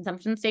beginning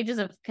consumption stages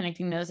of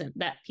connecting those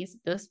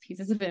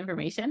pieces of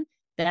information,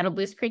 that'll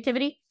boost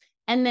creativity.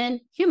 And then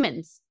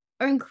humans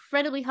are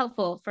incredibly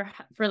helpful for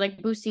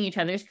boosting each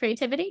other's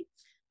creativity.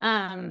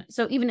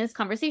 So even in this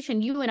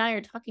conversation, you and I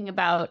are talking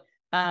about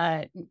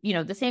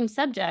the same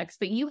subjects,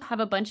 but you have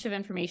a bunch of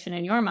information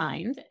in your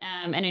mind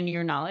and in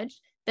your knowledge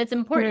that's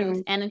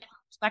important and in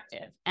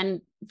perspective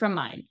and from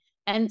mine.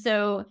 And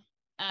so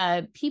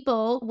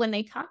people, when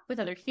they talk with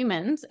other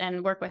humans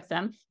and work with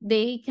them,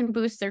 they can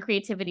boost their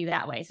creativity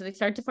that way. So they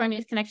start to form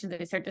these connections,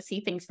 they start to see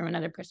things from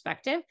another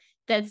perspective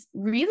that's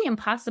really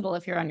impossible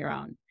if you're on your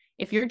own.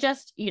 If you're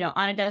just,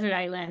 on a desert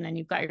island and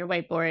you've got your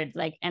whiteboard,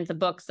 and some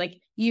books,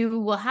 you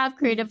will have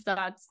creative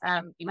thoughts.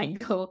 You might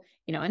go,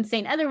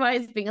 insane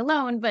otherwise being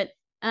alone. But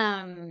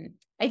I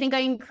think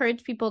I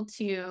encourage people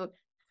to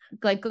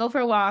go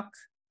for a walk,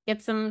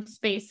 get some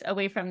space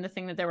away from the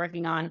thing that they're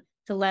working on,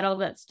 to let all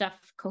that stuff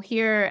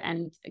cohere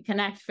and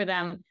connect for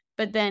them,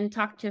 but then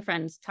talk to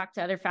friends, talk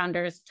to other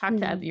founders, talk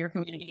to your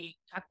community,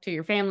 talk to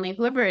your family,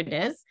 whoever it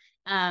is.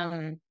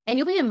 And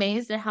you'll be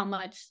amazed at how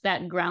much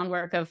that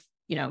groundwork of,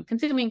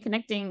 consuming,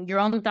 connecting your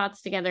own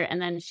thoughts together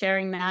and then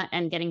sharing that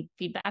and getting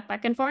feedback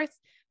back and forth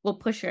will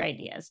push your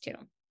ideas too.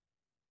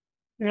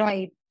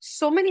 Right.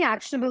 So many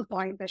actionable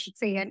points, I should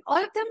say. And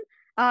all of them,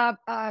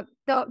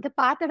 the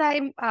part that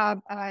I'm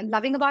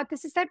loving about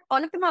this is that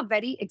all of them are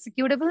very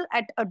executable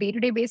at a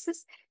day-to-day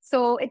basis.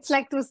 So it's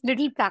like those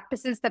little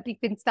practices that you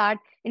can start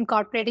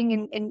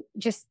incorporating in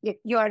just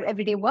your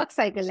everyday work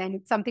cycle. And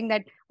it's something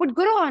that would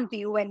grow onto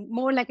you and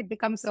more like it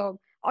becomes a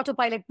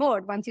autopilot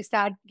mode once you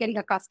start getting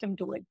accustomed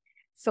to it.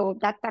 So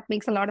that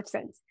makes a lot of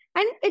sense.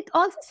 And it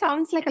also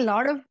sounds like a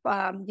lot of,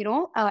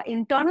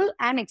 internal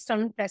and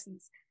external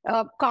presence.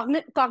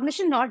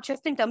 cognition, not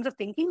just in terms of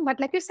thinking, but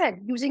like you said,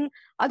 using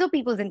other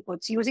people's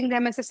inputs, using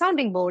them as a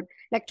sounding board,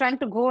 like trying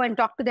to go and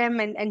talk to them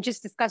and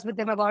just discuss with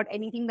them about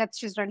anything that's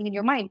just running in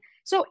your mind.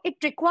 So it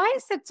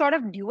requires that sort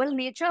of dual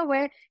nature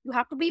where you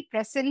have to be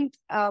present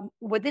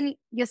within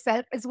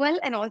yourself as well,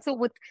 and also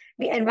with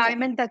the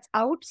environment that's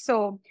out.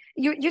 So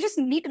you just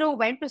need to know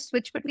when to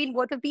switch between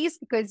both of these,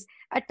 because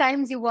at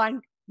times you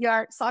want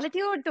your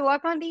solitude to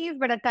work on these,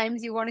 but at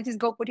times you want to just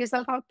go put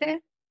yourself out there.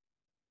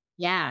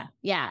 Yeah,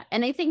 yeah.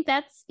 And I think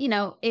that's,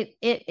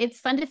 it's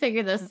fun to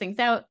figure those things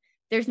out.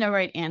 There's no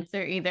right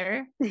answer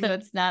either. So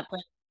it's not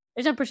like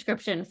there's no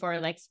prescription for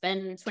like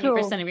spend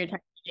 20% of your time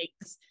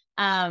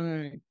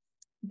on gigs.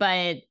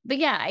 But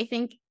yeah, I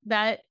think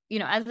that,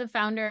 as a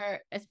founder,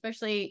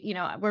 especially,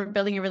 we're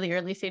building a really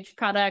early stage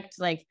product,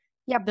 like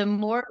the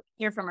more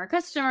we hear from our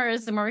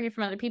customers, the more we hear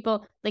from other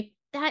people, like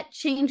that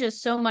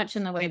changes so much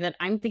in the way that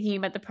I'm thinking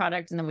about the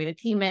product and the way the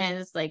team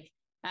is, like,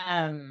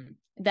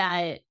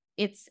 that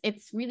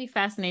it's really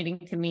fascinating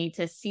to me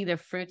to see the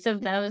fruits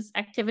of those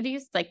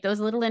activities, like those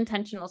little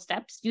intentional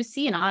steps. You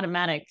see an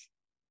automatic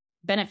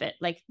benefit.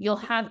 Like you'll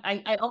have,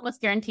 I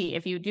almost guarantee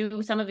if you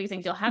do some of these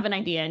things, you'll have an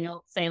idea and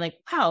you'll say like,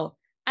 wow,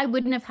 I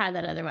wouldn't have had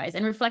that otherwise.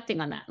 And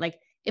reflecting on that, like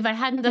if I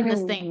hadn't done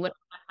this thing, would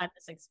I have had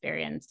this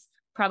experience?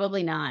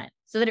 Probably not.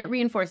 So that it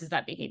reinforces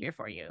that behavior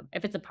for you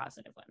if it's a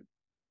positive one.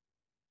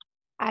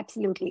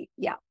 Absolutely.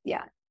 Yeah.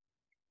 Yeah.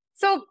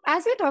 So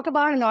as we talk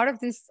about a lot of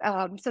this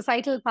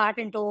societal part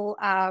into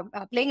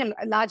playing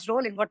a large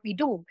role in what we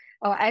do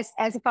as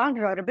a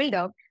founder or a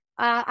builder,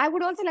 I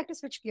would also like to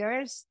switch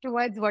gears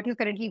towards what you're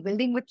currently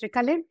building with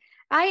Recurrent.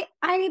 I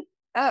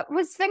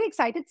was very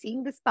excited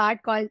seeing this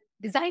part called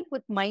Design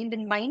with Mind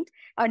in Mind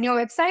on your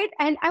website.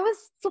 And I was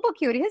super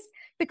curious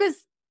because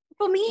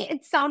for me,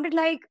 it sounded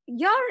like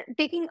you're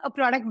taking a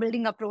product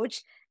building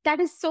approach that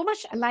is so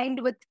much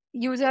aligned with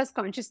users'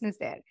 consciousness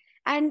there.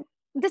 And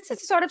this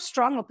is a sort of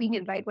strong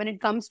opinion, right, when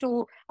it comes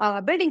to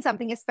building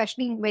something,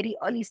 especially in very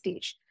early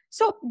stage.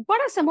 So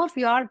what are some of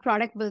your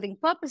product building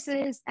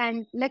purposes?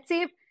 And let's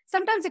say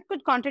sometimes it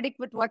could contradict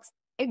with what's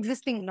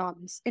existing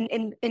norms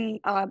in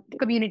the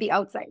community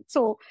outside.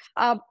 So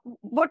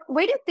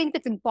why do you think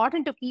it's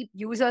important to keep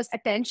users'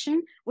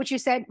 attention, which you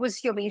said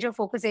was your major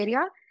focus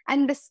area,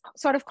 and this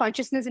sort of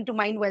consciousness into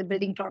mind while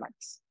building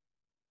products?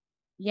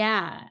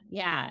 Yeah.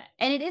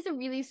 And it is a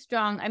really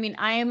strong,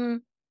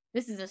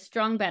 this is a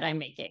strong bet I'm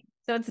making.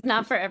 So it's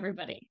not for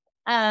everybody.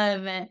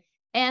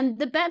 And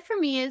the bet for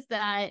me is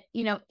that,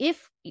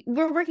 if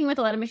we're working with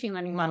a lot of machine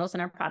learning models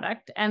in our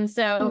product, and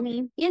so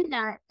in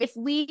that, if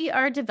we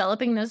are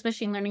developing those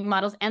machine learning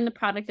models and the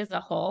product as a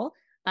whole,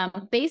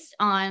 based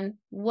on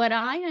what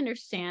I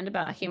understand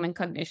about human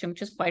cognition,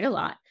 which is quite a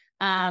lot,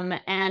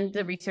 and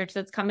the research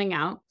that's coming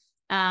out,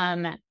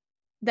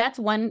 that's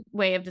one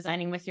way of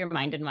designing with your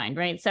mind in mind,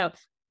 right? So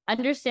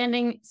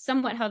understanding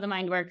somewhat how the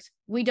mind works.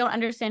 We don't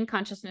understand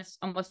consciousness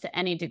almost to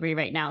any degree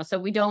right now. So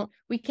we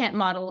can't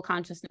model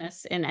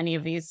consciousness in any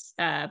of these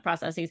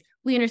processes.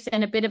 We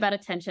understand a bit about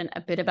attention,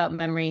 a bit about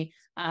memory,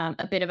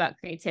 a bit about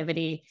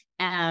creativity.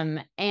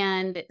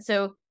 And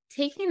so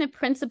taking the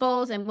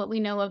principles and what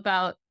we know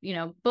about,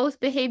 both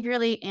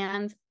behaviorally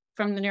and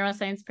from the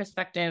neuroscience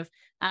perspective,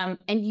 and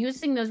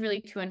using those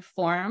really to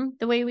inform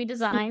the way we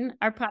design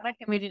our product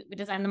and we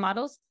design the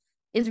models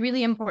is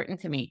really important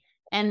to me.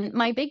 And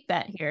my big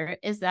bet here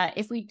is that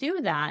if we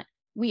do that,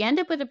 we end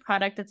up with a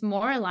product that's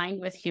more aligned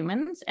with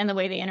humans and the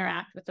way they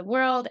interact with the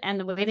world and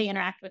the way they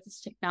interact with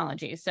this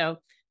technology. So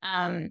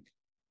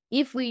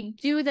if we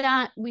do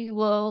that, we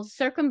will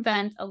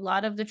circumvent a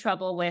lot of the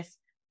trouble with,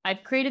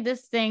 I've created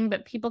this thing,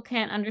 but people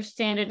can't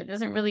understand it. It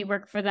doesn't really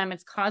work for them.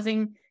 It's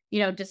causing,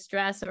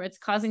 distress, or it's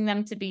causing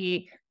them to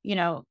be,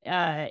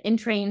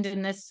 entrained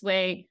in this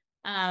way.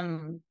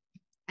 And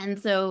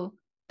so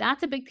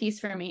that's a big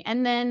piece for me.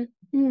 And then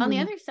on the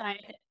other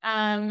side,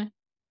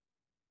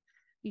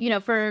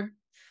 for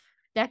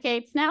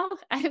decades now,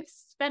 I've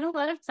spent a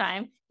lot of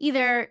time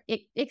either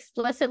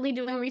explicitly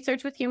doing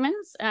research with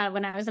humans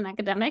when I was an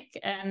academic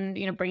and,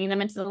 bringing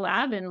them into the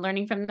lab and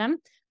learning from them,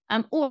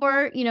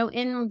 or,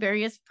 in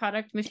various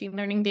product machine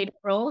learning data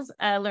roles,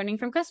 learning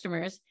from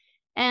customers,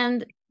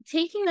 and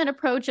taking that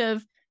approach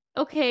of,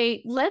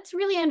 okay, let's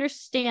really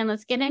understand,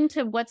 let's get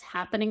into what's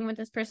happening with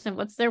this person,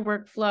 what's their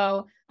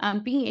workflow.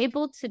 Being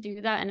able to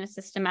do that in a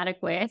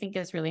systematic way, I think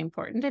is really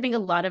important. I think a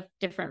lot of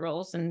different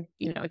roles and,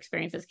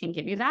 experiences can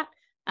give you that.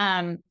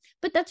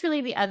 But that's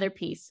really the other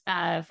piece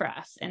for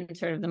us and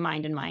sort of the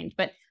mind in mind.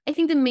 But I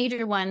think the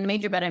major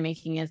bet I'm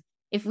making is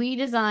if we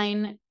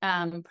design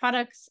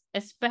products,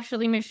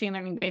 especially machine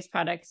learning based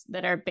products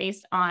that are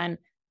based on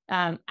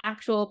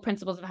actual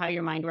principles of how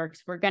your mind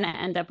works, we're going to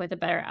end up with a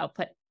better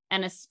output.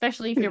 And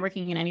especially if you're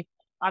working in any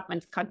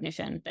augment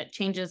cognition that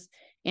changes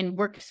and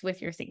works with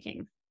your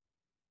thinking.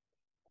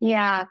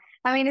 Yeah.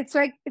 It's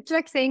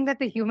like saying that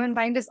the human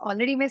mind is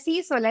already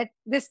messy. So let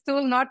this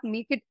tool not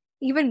make it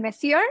even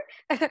messier.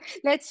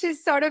 Let's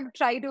just sort of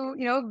try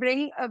to,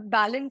 bring a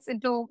balance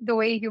into the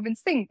way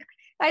humans think.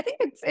 I think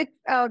it's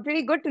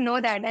really good to know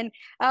that. And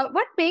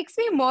what makes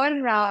me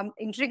more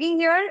intriguing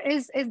here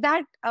is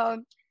that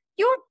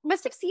you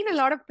must have seen a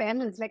lot of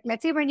panels. Like,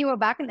 let's say when you were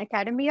back in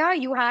academia,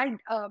 you had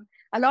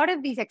a lot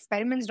of these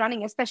experiments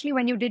running, especially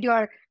when you did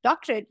your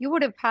doctorate. You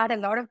would have had a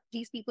lot of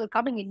these people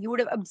coming in. You would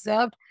have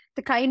observed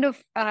the kind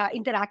of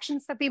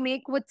interactions that they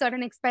make with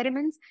certain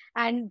experiments.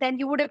 And then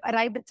you would have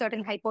arrived at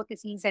certain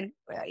hypotheses and,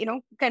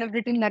 kind of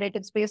written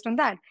narratives based on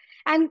that.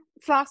 And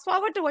fast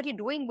forward to what you're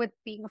doing with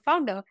being a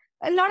founder.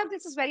 A lot of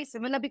this is very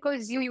similar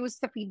because you use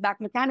the feedback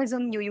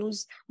mechanism, you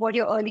use what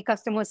your early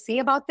customers say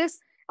about this.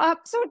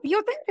 So do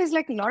you think there's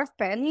like a lot of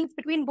parallels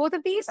between both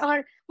of these,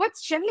 or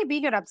what's generally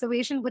been your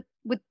observation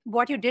with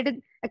what you did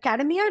in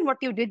academia and what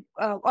you did,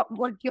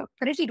 what you're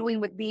currently doing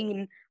with being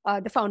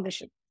in the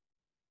foundation?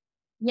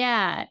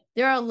 Yeah,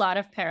 there are a lot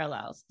of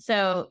parallels.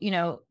 So,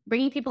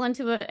 bringing people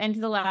into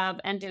the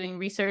lab and doing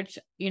research,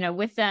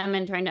 with them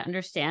and trying to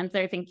understand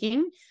their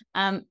thinking,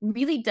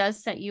 really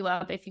does set you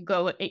up. If you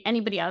go,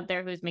 anybody out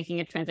there who's making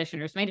a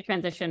transition or has made a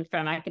transition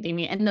from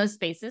academia and those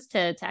spaces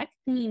to tech,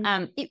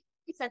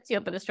 it sets you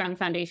up with a strong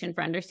foundation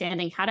for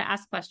understanding how to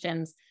ask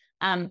questions.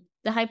 The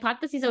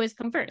hypotheses always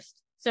come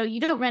first. So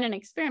you don't run an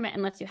experiment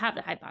unless you have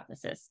the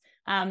hypothesis.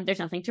 There's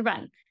nothing to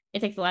run. It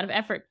takes a lot of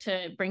effort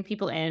to bring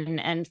people in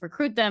and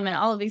recruit them and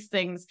all of these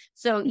things.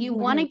 So you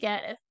want to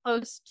get as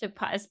close to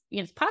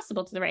as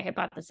possible to the right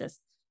hypothesis.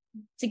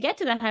 To get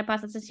to that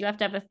hypothesis, you have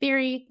to have a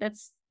theory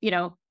that's,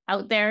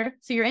 out there.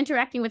 So you're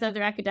interacting with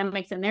other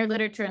academics and their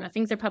literature and the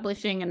things they're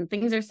publishing and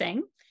things they're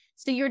saying.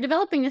 So you're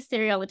developing this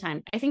theory all the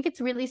time. I think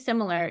it's really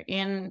similar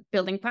in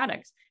building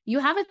products. You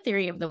have a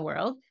theory of the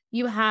world.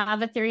 You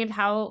have a theory of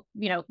how,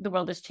 the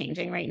world is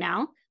changing right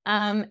now.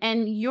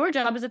 And your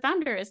job as a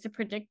founder is to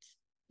predict,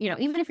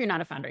 even if you're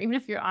not a founder, even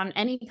if you're on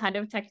any kind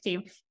of tech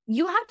team,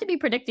 you have to be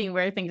predicting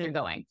where things are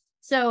going.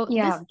 So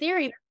this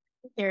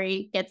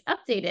theory gets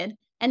updated,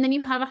 and then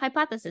you have a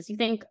hypothesis. You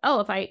think, oh,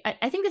 if I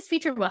think this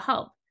feature will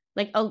help,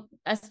 like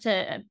us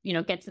to,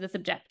 get to this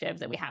objective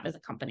that we have as a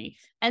company.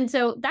 And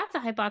so that's a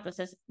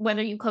hypothesis,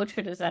 whether you code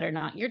as that or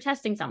not, you're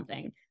testing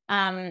something.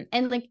 And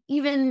like,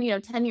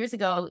 even, 10 years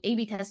ago,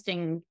 A/B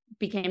testing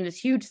became this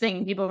huge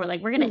thing. People were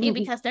like, we're going to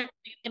A/B test everything.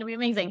 It's going to be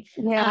amazing.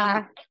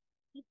 Yeah.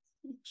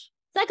 It's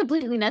not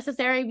completely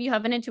necessary. You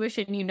have an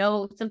intuition,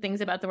 some things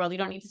about the world. You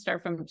don't need to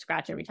start from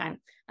scratch every time.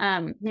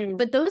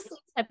 But those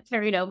things have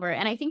carried over.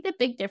 And I think the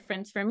big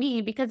difference for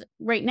me, because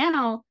right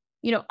now,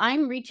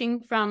 I'm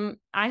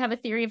I have a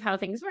theory of how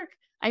things work.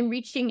 I'm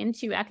reaching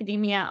into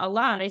academia a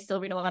lot. I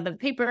still read a lot of the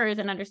papers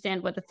and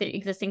understand what the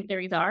existing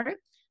theories are.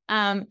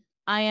 I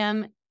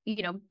am,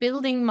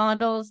 building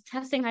models,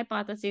 testing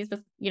hypotheses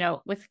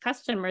with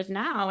customers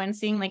now and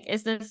seeing like,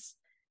 does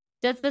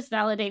this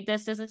validate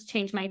this? Does this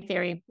change my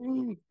theory?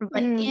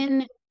 But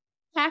in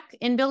tech,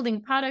 in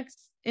building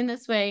products in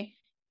this way,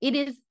 it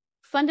is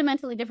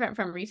fundamentally different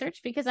from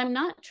research because I'm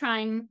not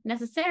trying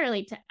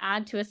necessarily to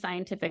add to a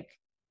scientific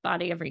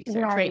body of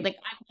research, right? Like,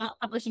 I'm not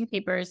publishing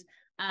papers.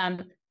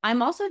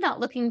 I'm also not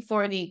looking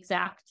for the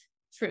exact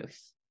truth.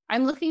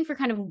 I'm looking for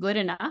kind of good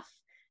enough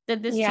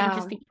that this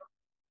changes people.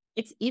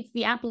 It's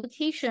the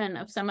application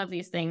of some of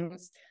these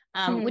things,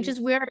 which is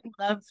where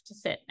I love to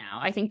sit now.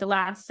 I think the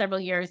last several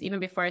years,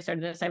 even before I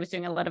started this, I was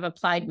doing a lot of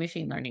applied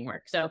machine learning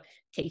work. So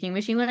taking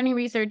machine learning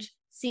research,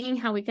 seeing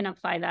how we can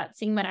apply that,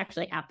 seeing what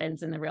actually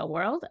happens in the real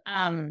world.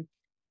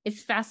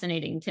 It's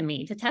fascinating to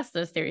me to test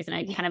those theories in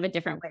a kind of a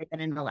different way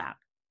than in the lab.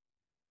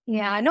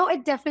 Yeah, no,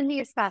 it definitely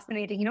is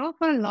fascinating.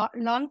 For a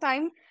long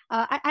time,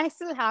 I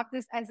still have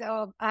this as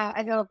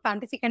a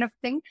fantasy kind of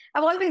thing.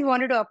 I've always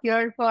wanted to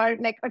appear for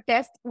like a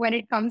test when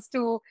it comes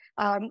to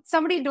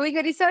somebody doing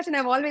a research, and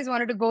I've always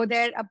wanted to go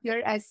there,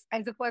 appear as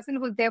a person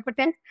who's there for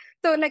test.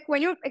 So like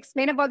when you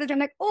explain about this, I'm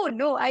like, oh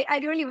no, I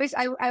really wish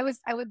I was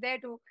there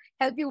to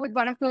help you with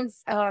one of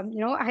those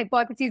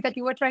hypotheses that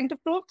you were trying to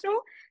prove through.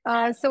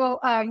 That's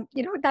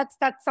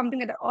something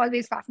that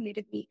always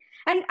fascinated me.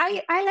 And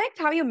I liked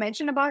how you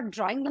mentioned about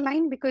drawing the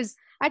line, because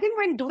I think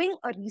when doing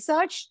a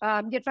research,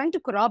 you're trying to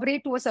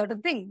corroborate to a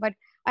certain thing. But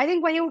I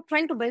think when you're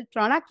trying to build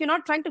product, you're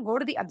not trying to go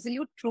to the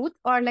absolute truth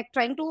or like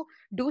trying to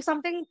do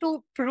something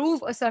to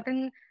prove a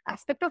certain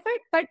aspect of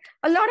it. But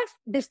a lot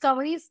of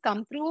discoveries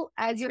come through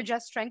as you're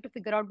just trying to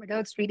figure out whether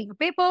it's reading a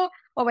paper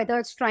or whether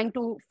it's trying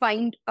to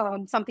find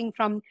something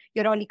from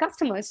your early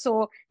customers.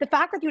 So the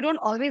fact that you don't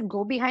always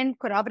go behind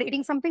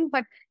corroborating something,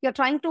 but you're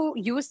trying to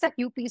use that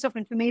new piece of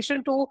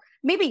information to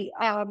maybe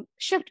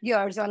shift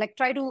gears or like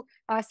try to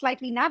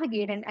slightly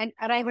navigate and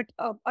arrive at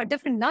a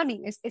different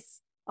learning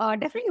is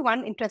definitely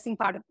one interesting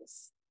part of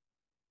this.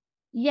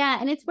 Yeah,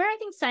 and it's where I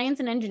think science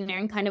and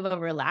engineering kind of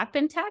overlap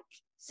in tech.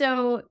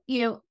 So,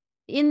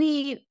 in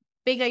the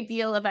big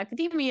ideal of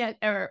academia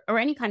or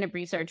any kind of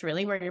research,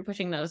 really, where you're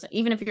pushing those,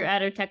 even if you're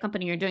at a tech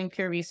company, you're doing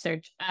pure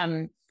research,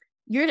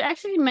 you're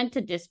actually meant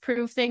to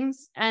disprove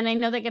things. And I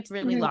know that gets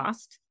really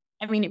lost.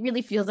 I mean, it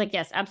really feels like,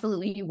 yes,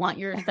 absolutely, you want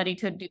your study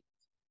to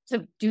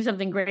do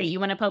something great. You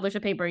want to publish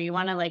a paper. You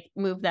want to like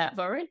move that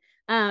forward.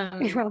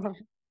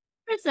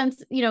 For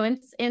instance,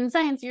 in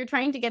science, you're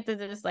trying to get to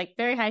this like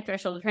very high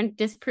threshold, trying to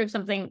disprove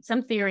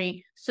some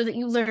theory so that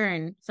you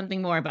learn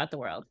something more about the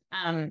world.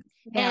 And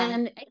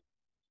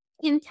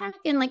in tech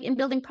and like in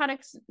building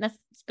products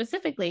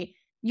specifically,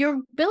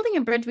 you're building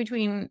a bridge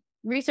between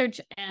research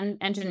and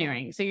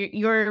engineering. So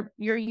you're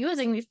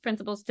using these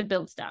principles to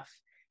build stuff.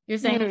 You're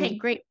saying, okay,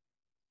 great.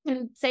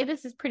 And say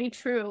this is pretty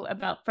true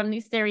about from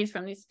these theories,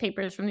 from these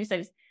papers, from these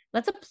studies.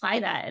 Let's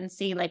apply that and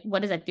see like what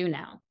does that do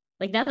now?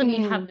 Like now that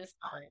we have this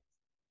knowledge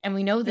and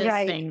we know this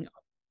thing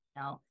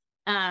now.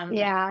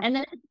 And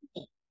then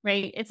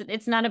right,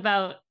 it's not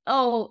about,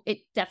 oh, it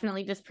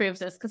definitely disproves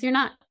this, because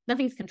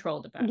nothing's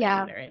controlled about it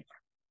either. It's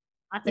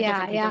lots of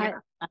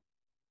different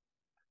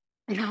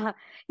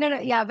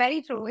No,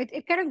 very true.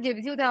 It kind of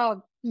gives you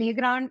the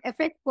playground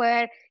effect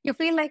where you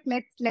feel like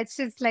let's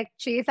just like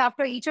chase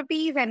after each of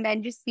these and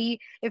then just see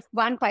if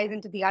one ties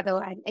into the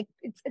other, and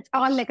it's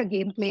all like a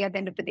gameplay at the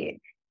end of the day.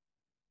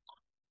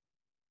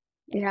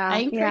 I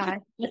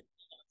encourage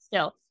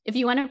still, if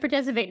you want to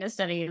participate in a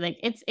study, like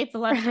it's a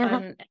lot of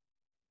fun.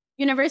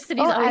 Universities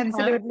always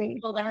absolutely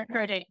people that are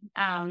recruiting.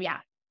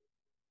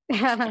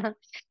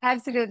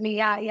 Absolutely.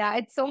 Yeah.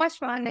 It's so much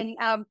fun. And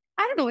I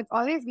don't know, it's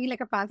always been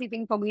like a fancy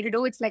thing for me to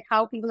do. It's like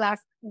how people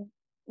ask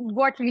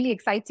what really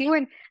excites you.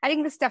 And I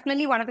think this is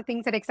definitely one of the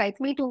things that excites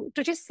me to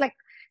just like,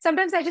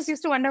 sometimes I just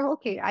used to wonder,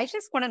 okay, I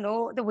just want to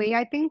know the way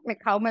I think,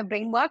 like how my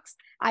brain works.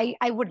 I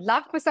would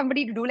love for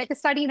somebody to do like a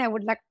study, and I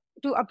would like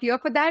to appear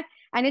for that.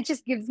 And it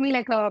just gives me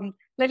like a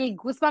little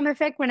goosebump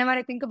effect whenever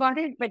I think about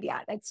it. But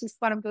yeah, that's just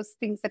one of those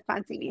things that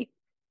fancy me.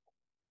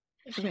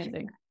 It's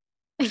amazing.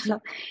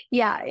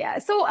 Yeah.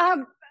 So,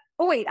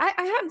 oh wait, I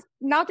have,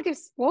 now that you've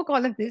spoke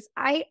all of this,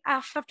 I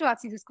have to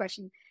ask you this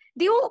question.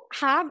 Do you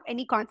have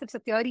any concepts or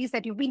theories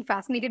that you've been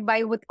fascinated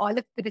by with all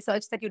of the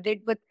research that you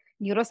did with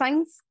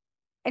neuroscience?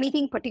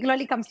 Anything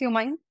particularly comes to your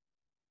mind?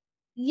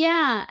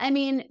 Yeah, I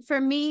mean, for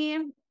me,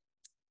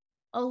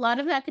 a lot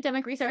of the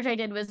academic research I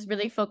did was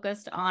really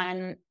focused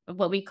on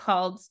what we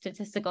called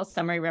statistical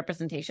summary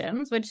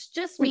representations, which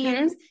just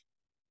means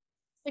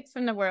statistics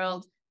from the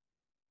world,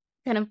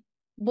 kind of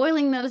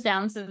boiling those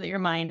down so that your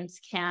minds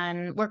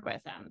can work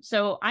with them.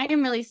 So I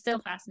am really still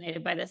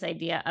fascinated by this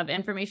idea of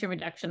information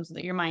reduction so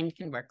that your mind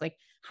can work. Like,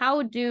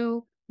 how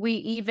do we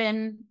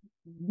even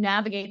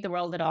navigate the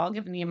world at all,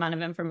 given the amount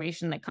of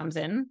information that comes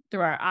in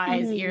through our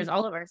eyes, ears,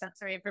 all of our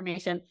sensory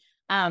information?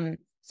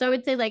 So I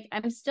would say, like,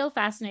 I'm still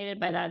fascinated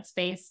by that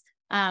space.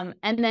 And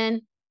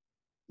then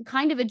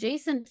kind of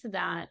adjacent to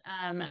that,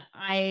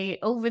 I,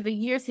 over the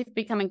years, have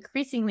become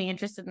increasingly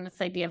interested in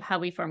this idea of how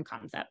we form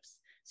concepts.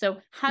 So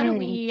how do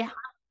we have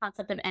a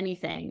concept of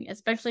anything,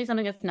 especially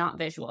something that's not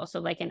visual? So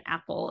like an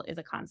apple is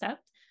a concept.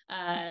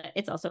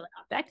 It's also an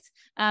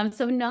object.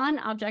 So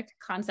non-object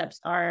concepts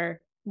are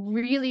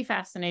really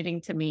fascinating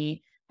to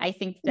me. I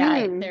think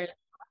that there's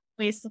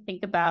ways to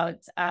think about,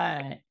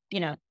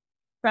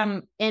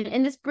 from,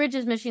 and this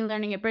bridges machine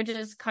learning, it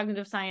bridges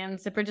cognitive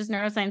science, it bridges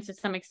neuroscience to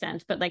some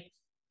extent, but like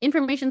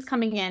information's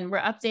coming in, we're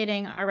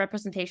updating our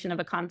representation of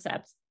a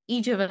concept.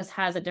 Each of us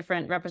has a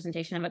different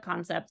representation of a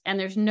concept, and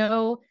there's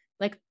no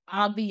like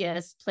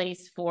obvious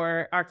place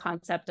for our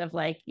concept of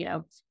like,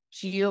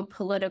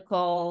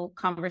 geopolitical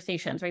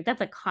conversations, right? That's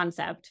a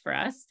concept for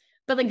us,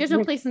 but like there's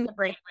no place in the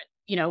brain,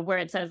 where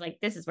it says like,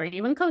 this is where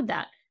you encode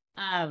that.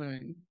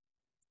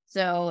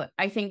 So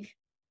I think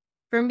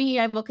for me,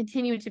 I will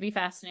continue to be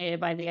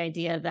fascinated by the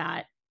idea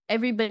that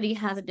everybody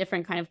has a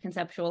different kind of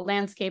conceptual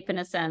landscape in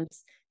a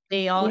sense.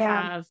 They all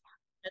have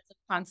sets of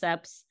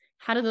concepts.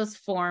 How do those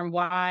form?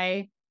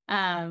 Why?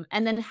 And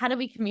then how do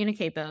we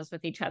communicate those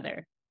with each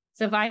other?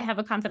 So if I have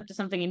a concept of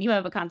something and you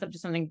have a concept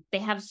of something, they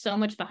have so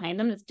much behind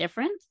them that's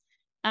different.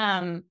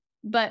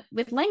 But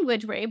with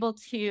language, we're able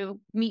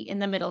to meet in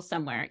the middle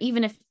somewhere,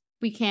 even if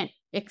we can't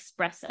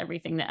express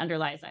everything that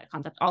underlies that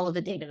concept, all of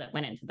the data that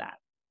went into that.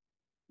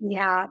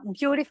 Yeah,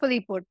 beautifully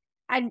put.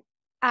 And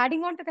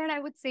adding on to that, I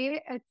would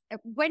say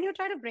when you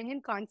try to bring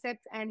in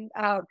concepts and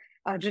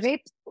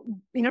relate,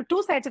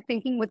 two sides of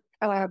thinking with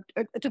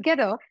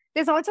together,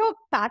 there's also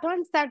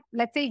patterns that,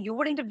 let's say, you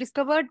wouldn't have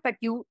discovered, but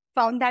you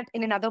found that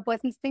in another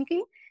person's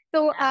thinking.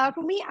 So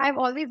for me, I've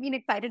always been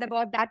excited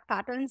about that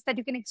patterns that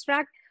you can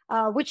extract,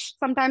 which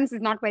sometimes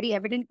is not very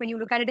evident when you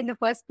look at it in the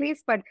first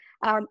place. But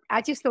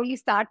as you slowly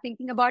start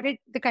thinking about it,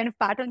 the kind of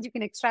patterns you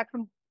can extract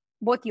from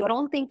both your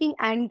own thinking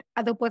and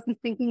other person's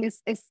thinking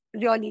is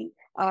really,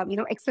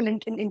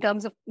 excellent in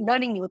terms of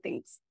learning new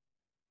things.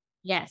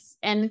 Yes.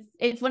 And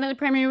it's one of the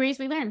primary ways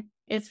we learn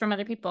is from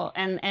other people,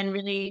 and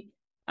really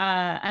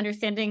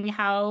understanding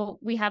how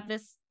we have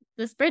this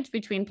bridge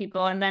between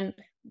people. And then,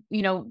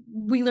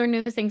 we learn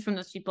new things from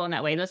those people in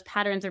that way. Those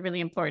patterns are really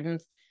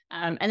important.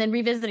 And then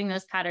revisiting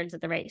those patterns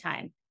at the right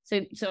time.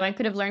 So I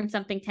could have learned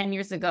something 10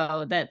 years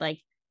ago that like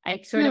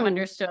I sort of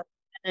understood.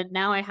 And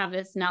now I have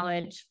this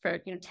knowledge for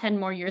 10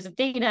 more years of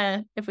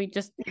data if we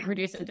just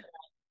reduce it.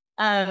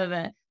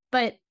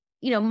 But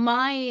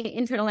my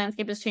internal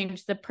landscape has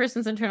changed. The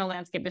person's internal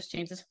landscape has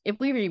changed. If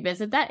we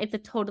revisit that, it's a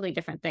totally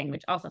different thing,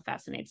 which also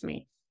fascinates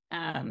me.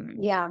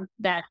 That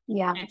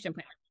action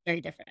plan is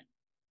very different.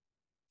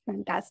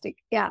 Fantastic.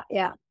 Yeah.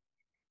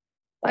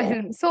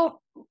 So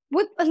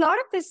with a lot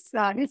of this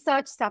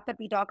research stuff that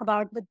we talk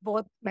about with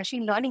both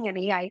machine learning and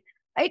AI,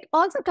 it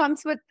also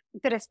comes with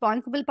the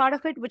responsible part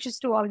of it, which is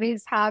to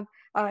always have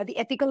the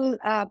ethical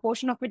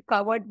portion of it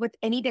covered with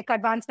any tech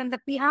advancement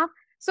that we have.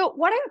 So,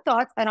 what are your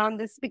thoughts around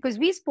this? Because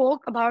we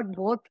spoke about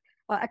both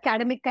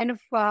academic kind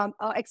of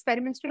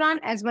experiments to run,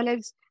 as well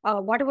as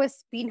what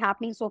has been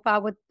happening so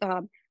far with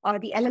the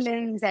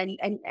LLMs and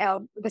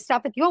the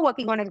stuff that you're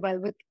working on as well,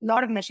 with a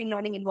lot of machine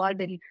learning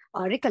involved in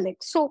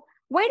Recollect. So,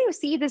 where do you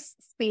see this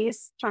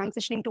space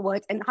transitioning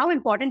towards, and how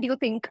important do you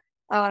think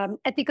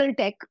ethical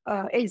tech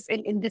is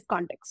in this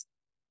context?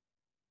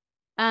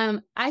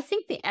 I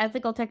think the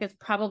ethical tech is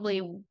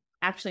probably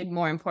actually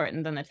more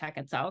important than the tech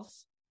itself.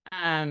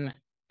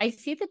 I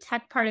see the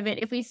tech part of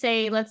it. If we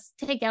say, let's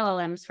take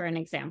LLMs for an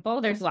example,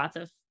 there's lots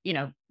of,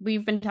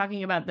 we've been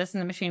talking about this in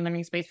the machine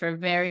learning space for a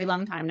very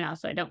long time now,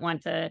 so I don't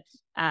want to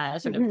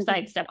sort of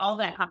sidestep all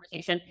that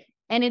conversation.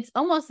 And it's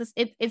almost this,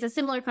 it's a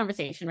similar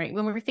conversation, right?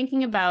 When we're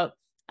thinking about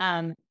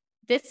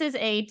this is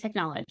a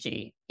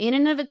technology. In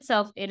and of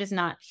itself, it is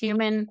not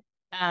human,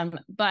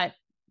 but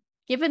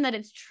given that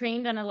it's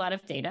trained on a lot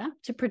of data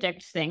to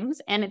predict things,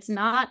 and it's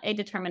not a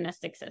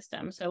deterministic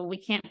system. So we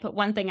can't put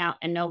one thing out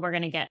and know we're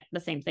going to get the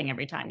same thing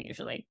every time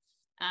usually.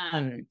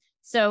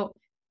 So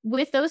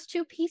with those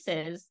two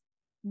pieces,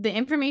 the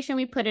information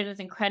we put in is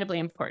incredibly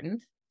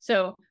important.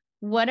 So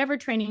whatever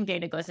training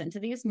data goes into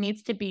these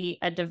needs to be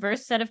a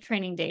diverse set of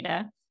training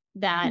data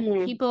that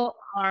people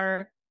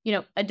are,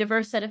 a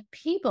diverse set of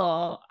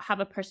people have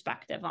a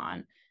perspective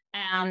on.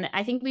 And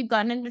I think we've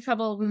gotten into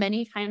trouble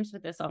many times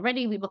with this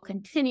already. We will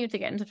continue to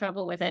get into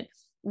trouble with it,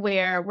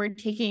 where we're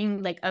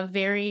taking like a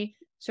very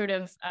sort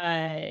of,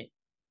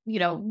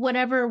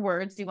 whatever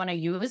words you want to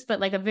use, but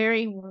like a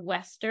very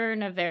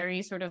Western, a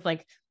very sort of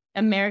like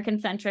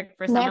American-centric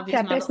for some not of these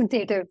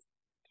representative, models.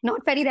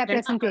 not very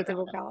representative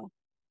of power.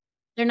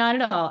 They're not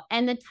at all.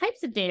 And the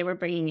types of data we're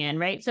bringing in,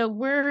 right? So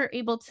we're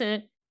able to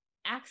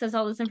access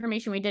all this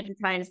information we did in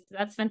science.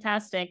 That's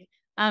fantastic.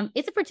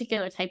 It's a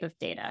particular type of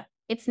data.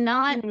 It's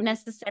not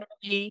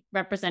necessarily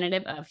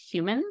representative of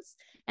humans.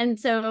 And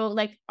so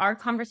like our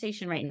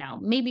conversation right now,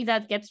 maybe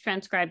that gets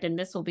transcribed and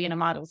this will be in a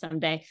model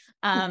someday.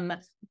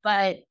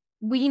 But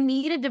we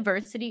need a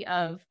diversity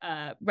of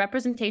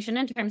representation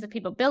in terms of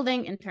people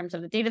building, in terms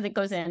of the data that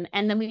goes in,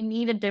 and then we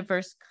need a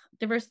diverse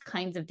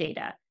kinds of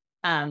data.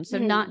 So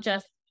not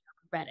just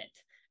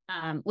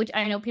Reddit, which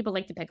I know people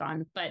like to pick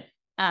on, but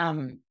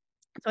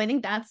so I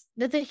think that's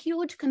a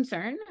huge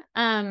concern.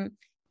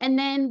 And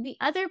then the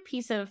other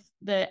piece of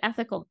the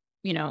ethical,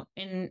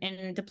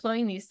 in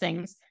deploying these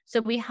things.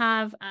 So we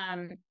have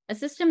a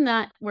system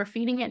that we're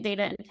feeding it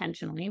data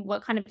intentionally.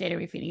 What kind of data are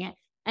we feeding it?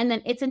 And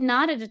then it's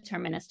not a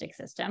deterministic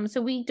system.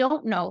 So we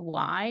don't know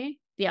why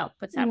the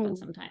outputs happen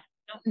sometimes.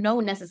 We don't know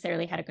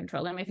necessarily how to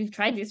control them. If you've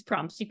tried these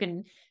prompts, you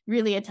can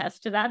really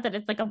attest to that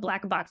it's like a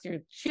black box. You're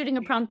shooting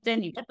a prompt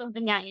in, you get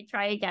something out, you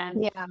try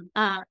again.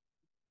 Yeah.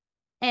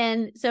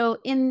 And so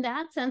in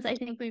that sense, I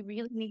think we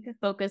really need to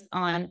focus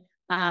on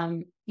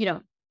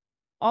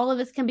all of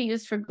this can be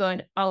used for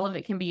good. All of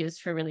it can be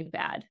used for really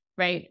bad,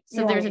 right?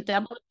 So there's a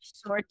double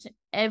sword to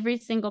every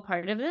single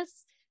part of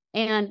this.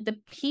 And the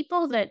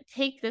people that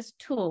take this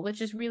tool, which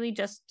is really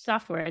just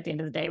software at the end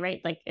of the day, right?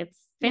 Like it's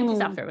fancy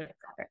software,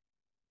 whatever.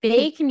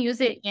 They can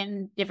use it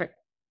in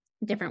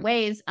different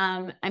ways.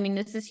 I mean,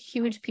 this is a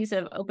huge piece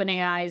of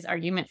OpenAI's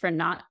argument for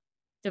not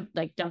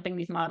dumping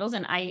these models.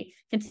 And I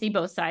can see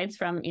both sides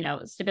from,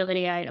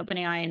 Stability AI and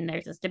OpenAI, and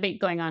there's this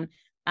debate going on.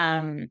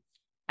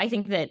 I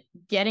think that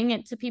getting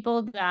it to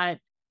people that,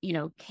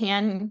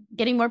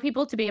 getting more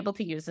people to be able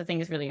to use the thing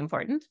is really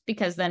important,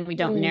 because then we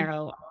don't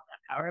narrow all of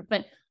that power.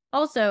 But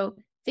also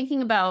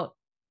thinking about,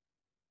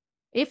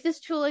 if this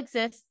tool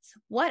exists,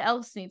 what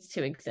else needs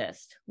to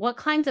exist? What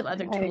kinds of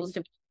other tools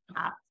do we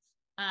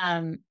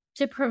have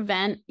to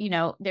prevent,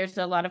 there's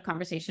a lot of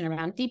conversation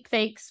around deep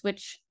fakes,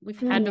 which we've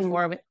had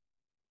before with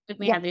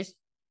we have these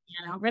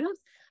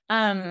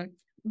algorithms.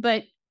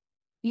 But,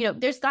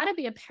 there's got to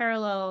be a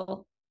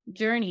parallel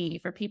journey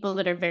for people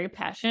that are very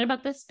passionate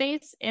about this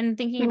space, and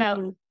thinking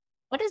about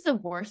what is the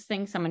worst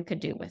thing someone could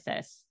do with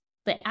this,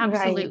 the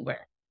absolute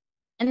worst,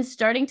 and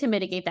starting to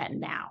mitigate that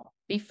now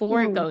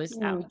before it goes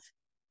out.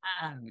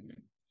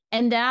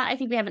 And that I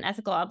think we have an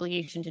ethical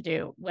obligation to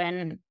do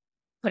when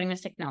putting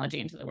this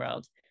technology into the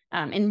world,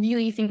 and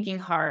really thinking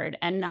hard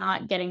and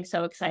not getting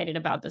so excited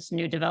about this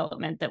new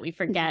development that we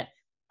forget,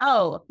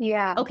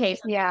 okay,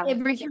 so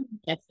every human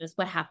gets this,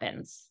 what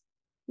happens?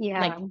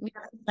 Like we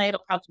have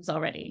societal problems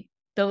already.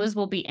 Those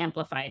will be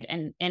amplified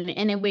and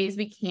in ways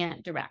we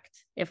can't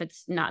direct if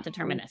it's not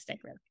deterministic,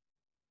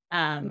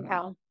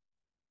 really.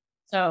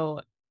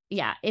 So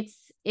yeah,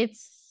 it's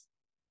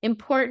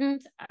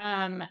important.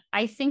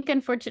 I think,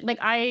 unfortunately, like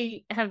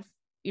I have,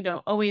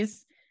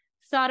 always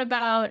thought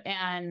about,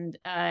 and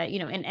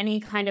in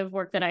any kind of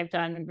work that I've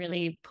done,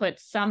 really put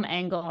some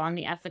angle on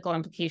the ethical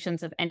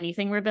implications of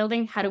anything we're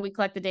building. How do we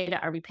collect the data?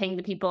 Are we paying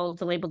the people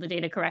to label the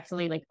data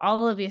correctly? Like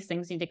all of these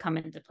things need to come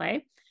into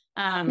play.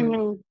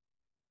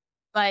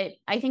 But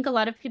I think a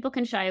lot of people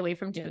can shy away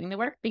from doing the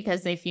work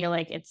because they feel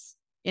like it's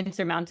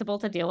insurmountable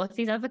to deal with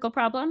these ethical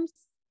problems.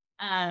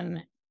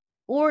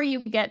 or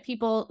you get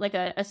people like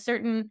a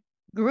certain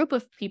group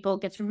of people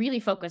gets really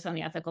focused on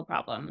the ethical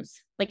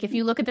problems. Like if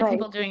you look at the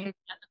people doing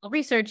ethical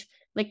research,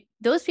 like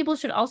those people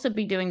should also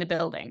be doing the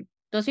building.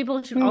 Those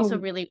people should also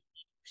really be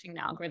pushing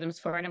the algorithms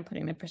forward and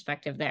putting the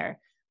perspective there.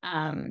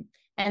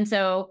 And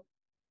so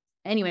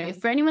anyway,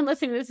 for anyone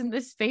listening to this in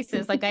this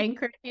spaces, like I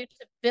encourage you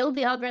to build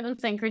the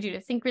algorithms. I encourage you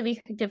to think really,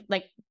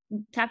 like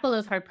tackle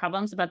those hard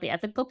problems about the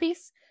ethical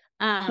piece.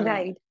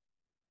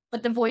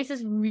 But the voice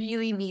is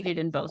really needed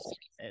in both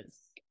spaces.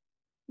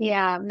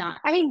 Yeah.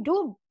 I mean,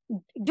 do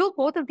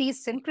both of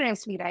these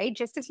synchronously, right?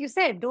 Just as you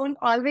said, don't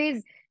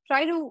always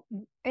try to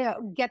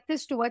get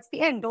this towards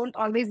the end. Don't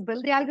always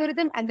build the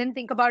algorithm and then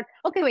think about,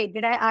 okay, wait,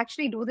 did I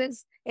actually do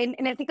this in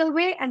an ethical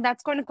way? And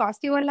that's going to cost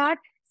you a lot.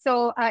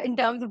 So in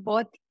terms of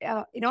both,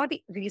 the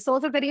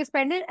resources that you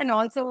spend it and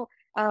also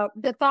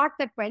the thought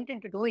that went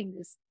into doing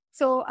this.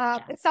 So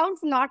it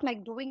sounds a lot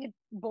like doing it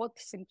both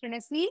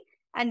synchronously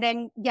and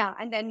then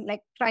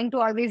like trying to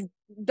always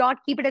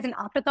not keep it as an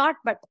afterthought,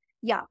 but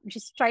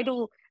just try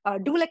to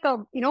do like a,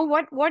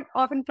 what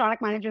often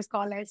product managers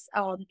call as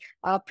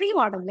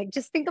pre-mortem. Like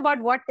just think about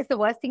what is the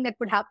worst thing that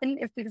could happen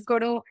if this is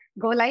going to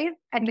go live,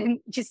 and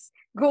then just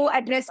go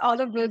address all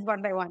of those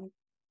one by one.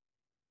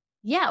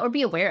 Yeah, or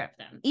be aware of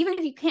them, even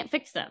if you can't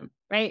fix them,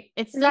 right?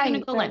 It's still going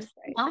to go live.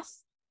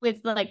 Us with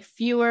like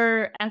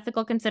fewer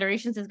ethical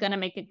considerations is going to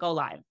make it go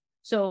live.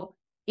 So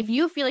if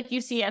you feel like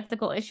you see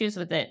ethical issues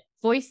with it,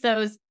 voice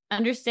those,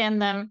 understand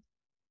them,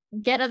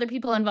 get other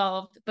people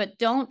involved, but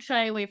don't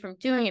shy away from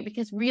doing it,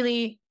 because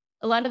really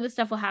a lot of this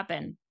stuff will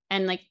happen.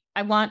 And like,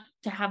 I want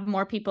to have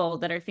more people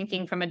that are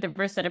thinking from a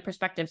diverse set of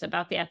perspectives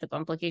about the ethical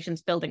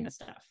implications, building this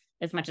stuff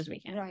as much as we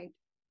can.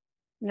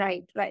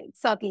 Right.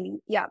 Certainly.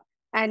 Yeah.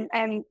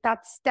 And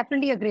that's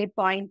definitely a great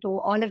point to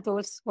all of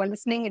those who are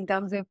listening, in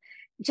terms of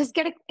just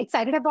get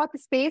excited about the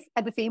space,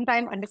 at the same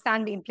time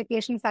understand the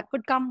implications that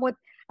could come with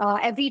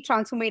every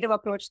transformative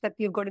approach that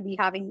we're going to be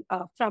having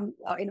from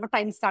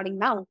time starting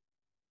now.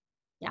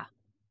 Yeah,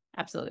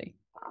 absolutely.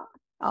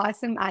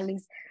 Awesome,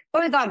 Alice. Oh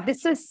my God,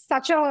 this is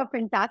such a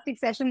fantastic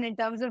session in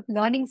terms of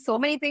learning so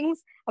many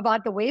things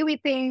about the way we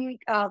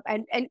think,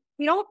 and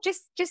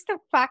just the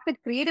fact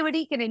that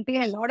creativity can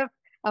entail a lot of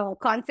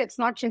concepts,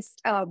 not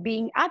just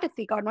being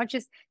artistic or not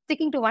just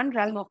sticking to one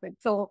realm of it.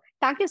 So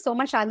thank you so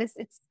much, Alice.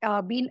 It's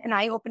been an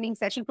eye-opening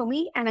session for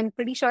me, and I'm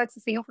pretty sure it's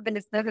the same for the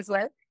listeners as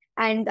well.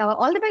 And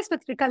all the best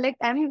with Recollect.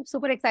 I'm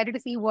super excited to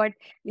see what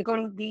you're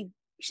going to be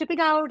shipping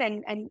out,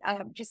 and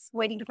just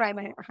waiting to try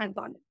my hands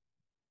on it.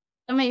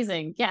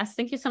 Amazing. Yes.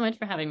 Thank you so much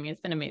for having me.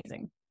 It's been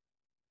amazing.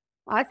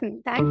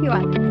 Awesome. Thank you,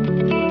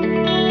 Alice.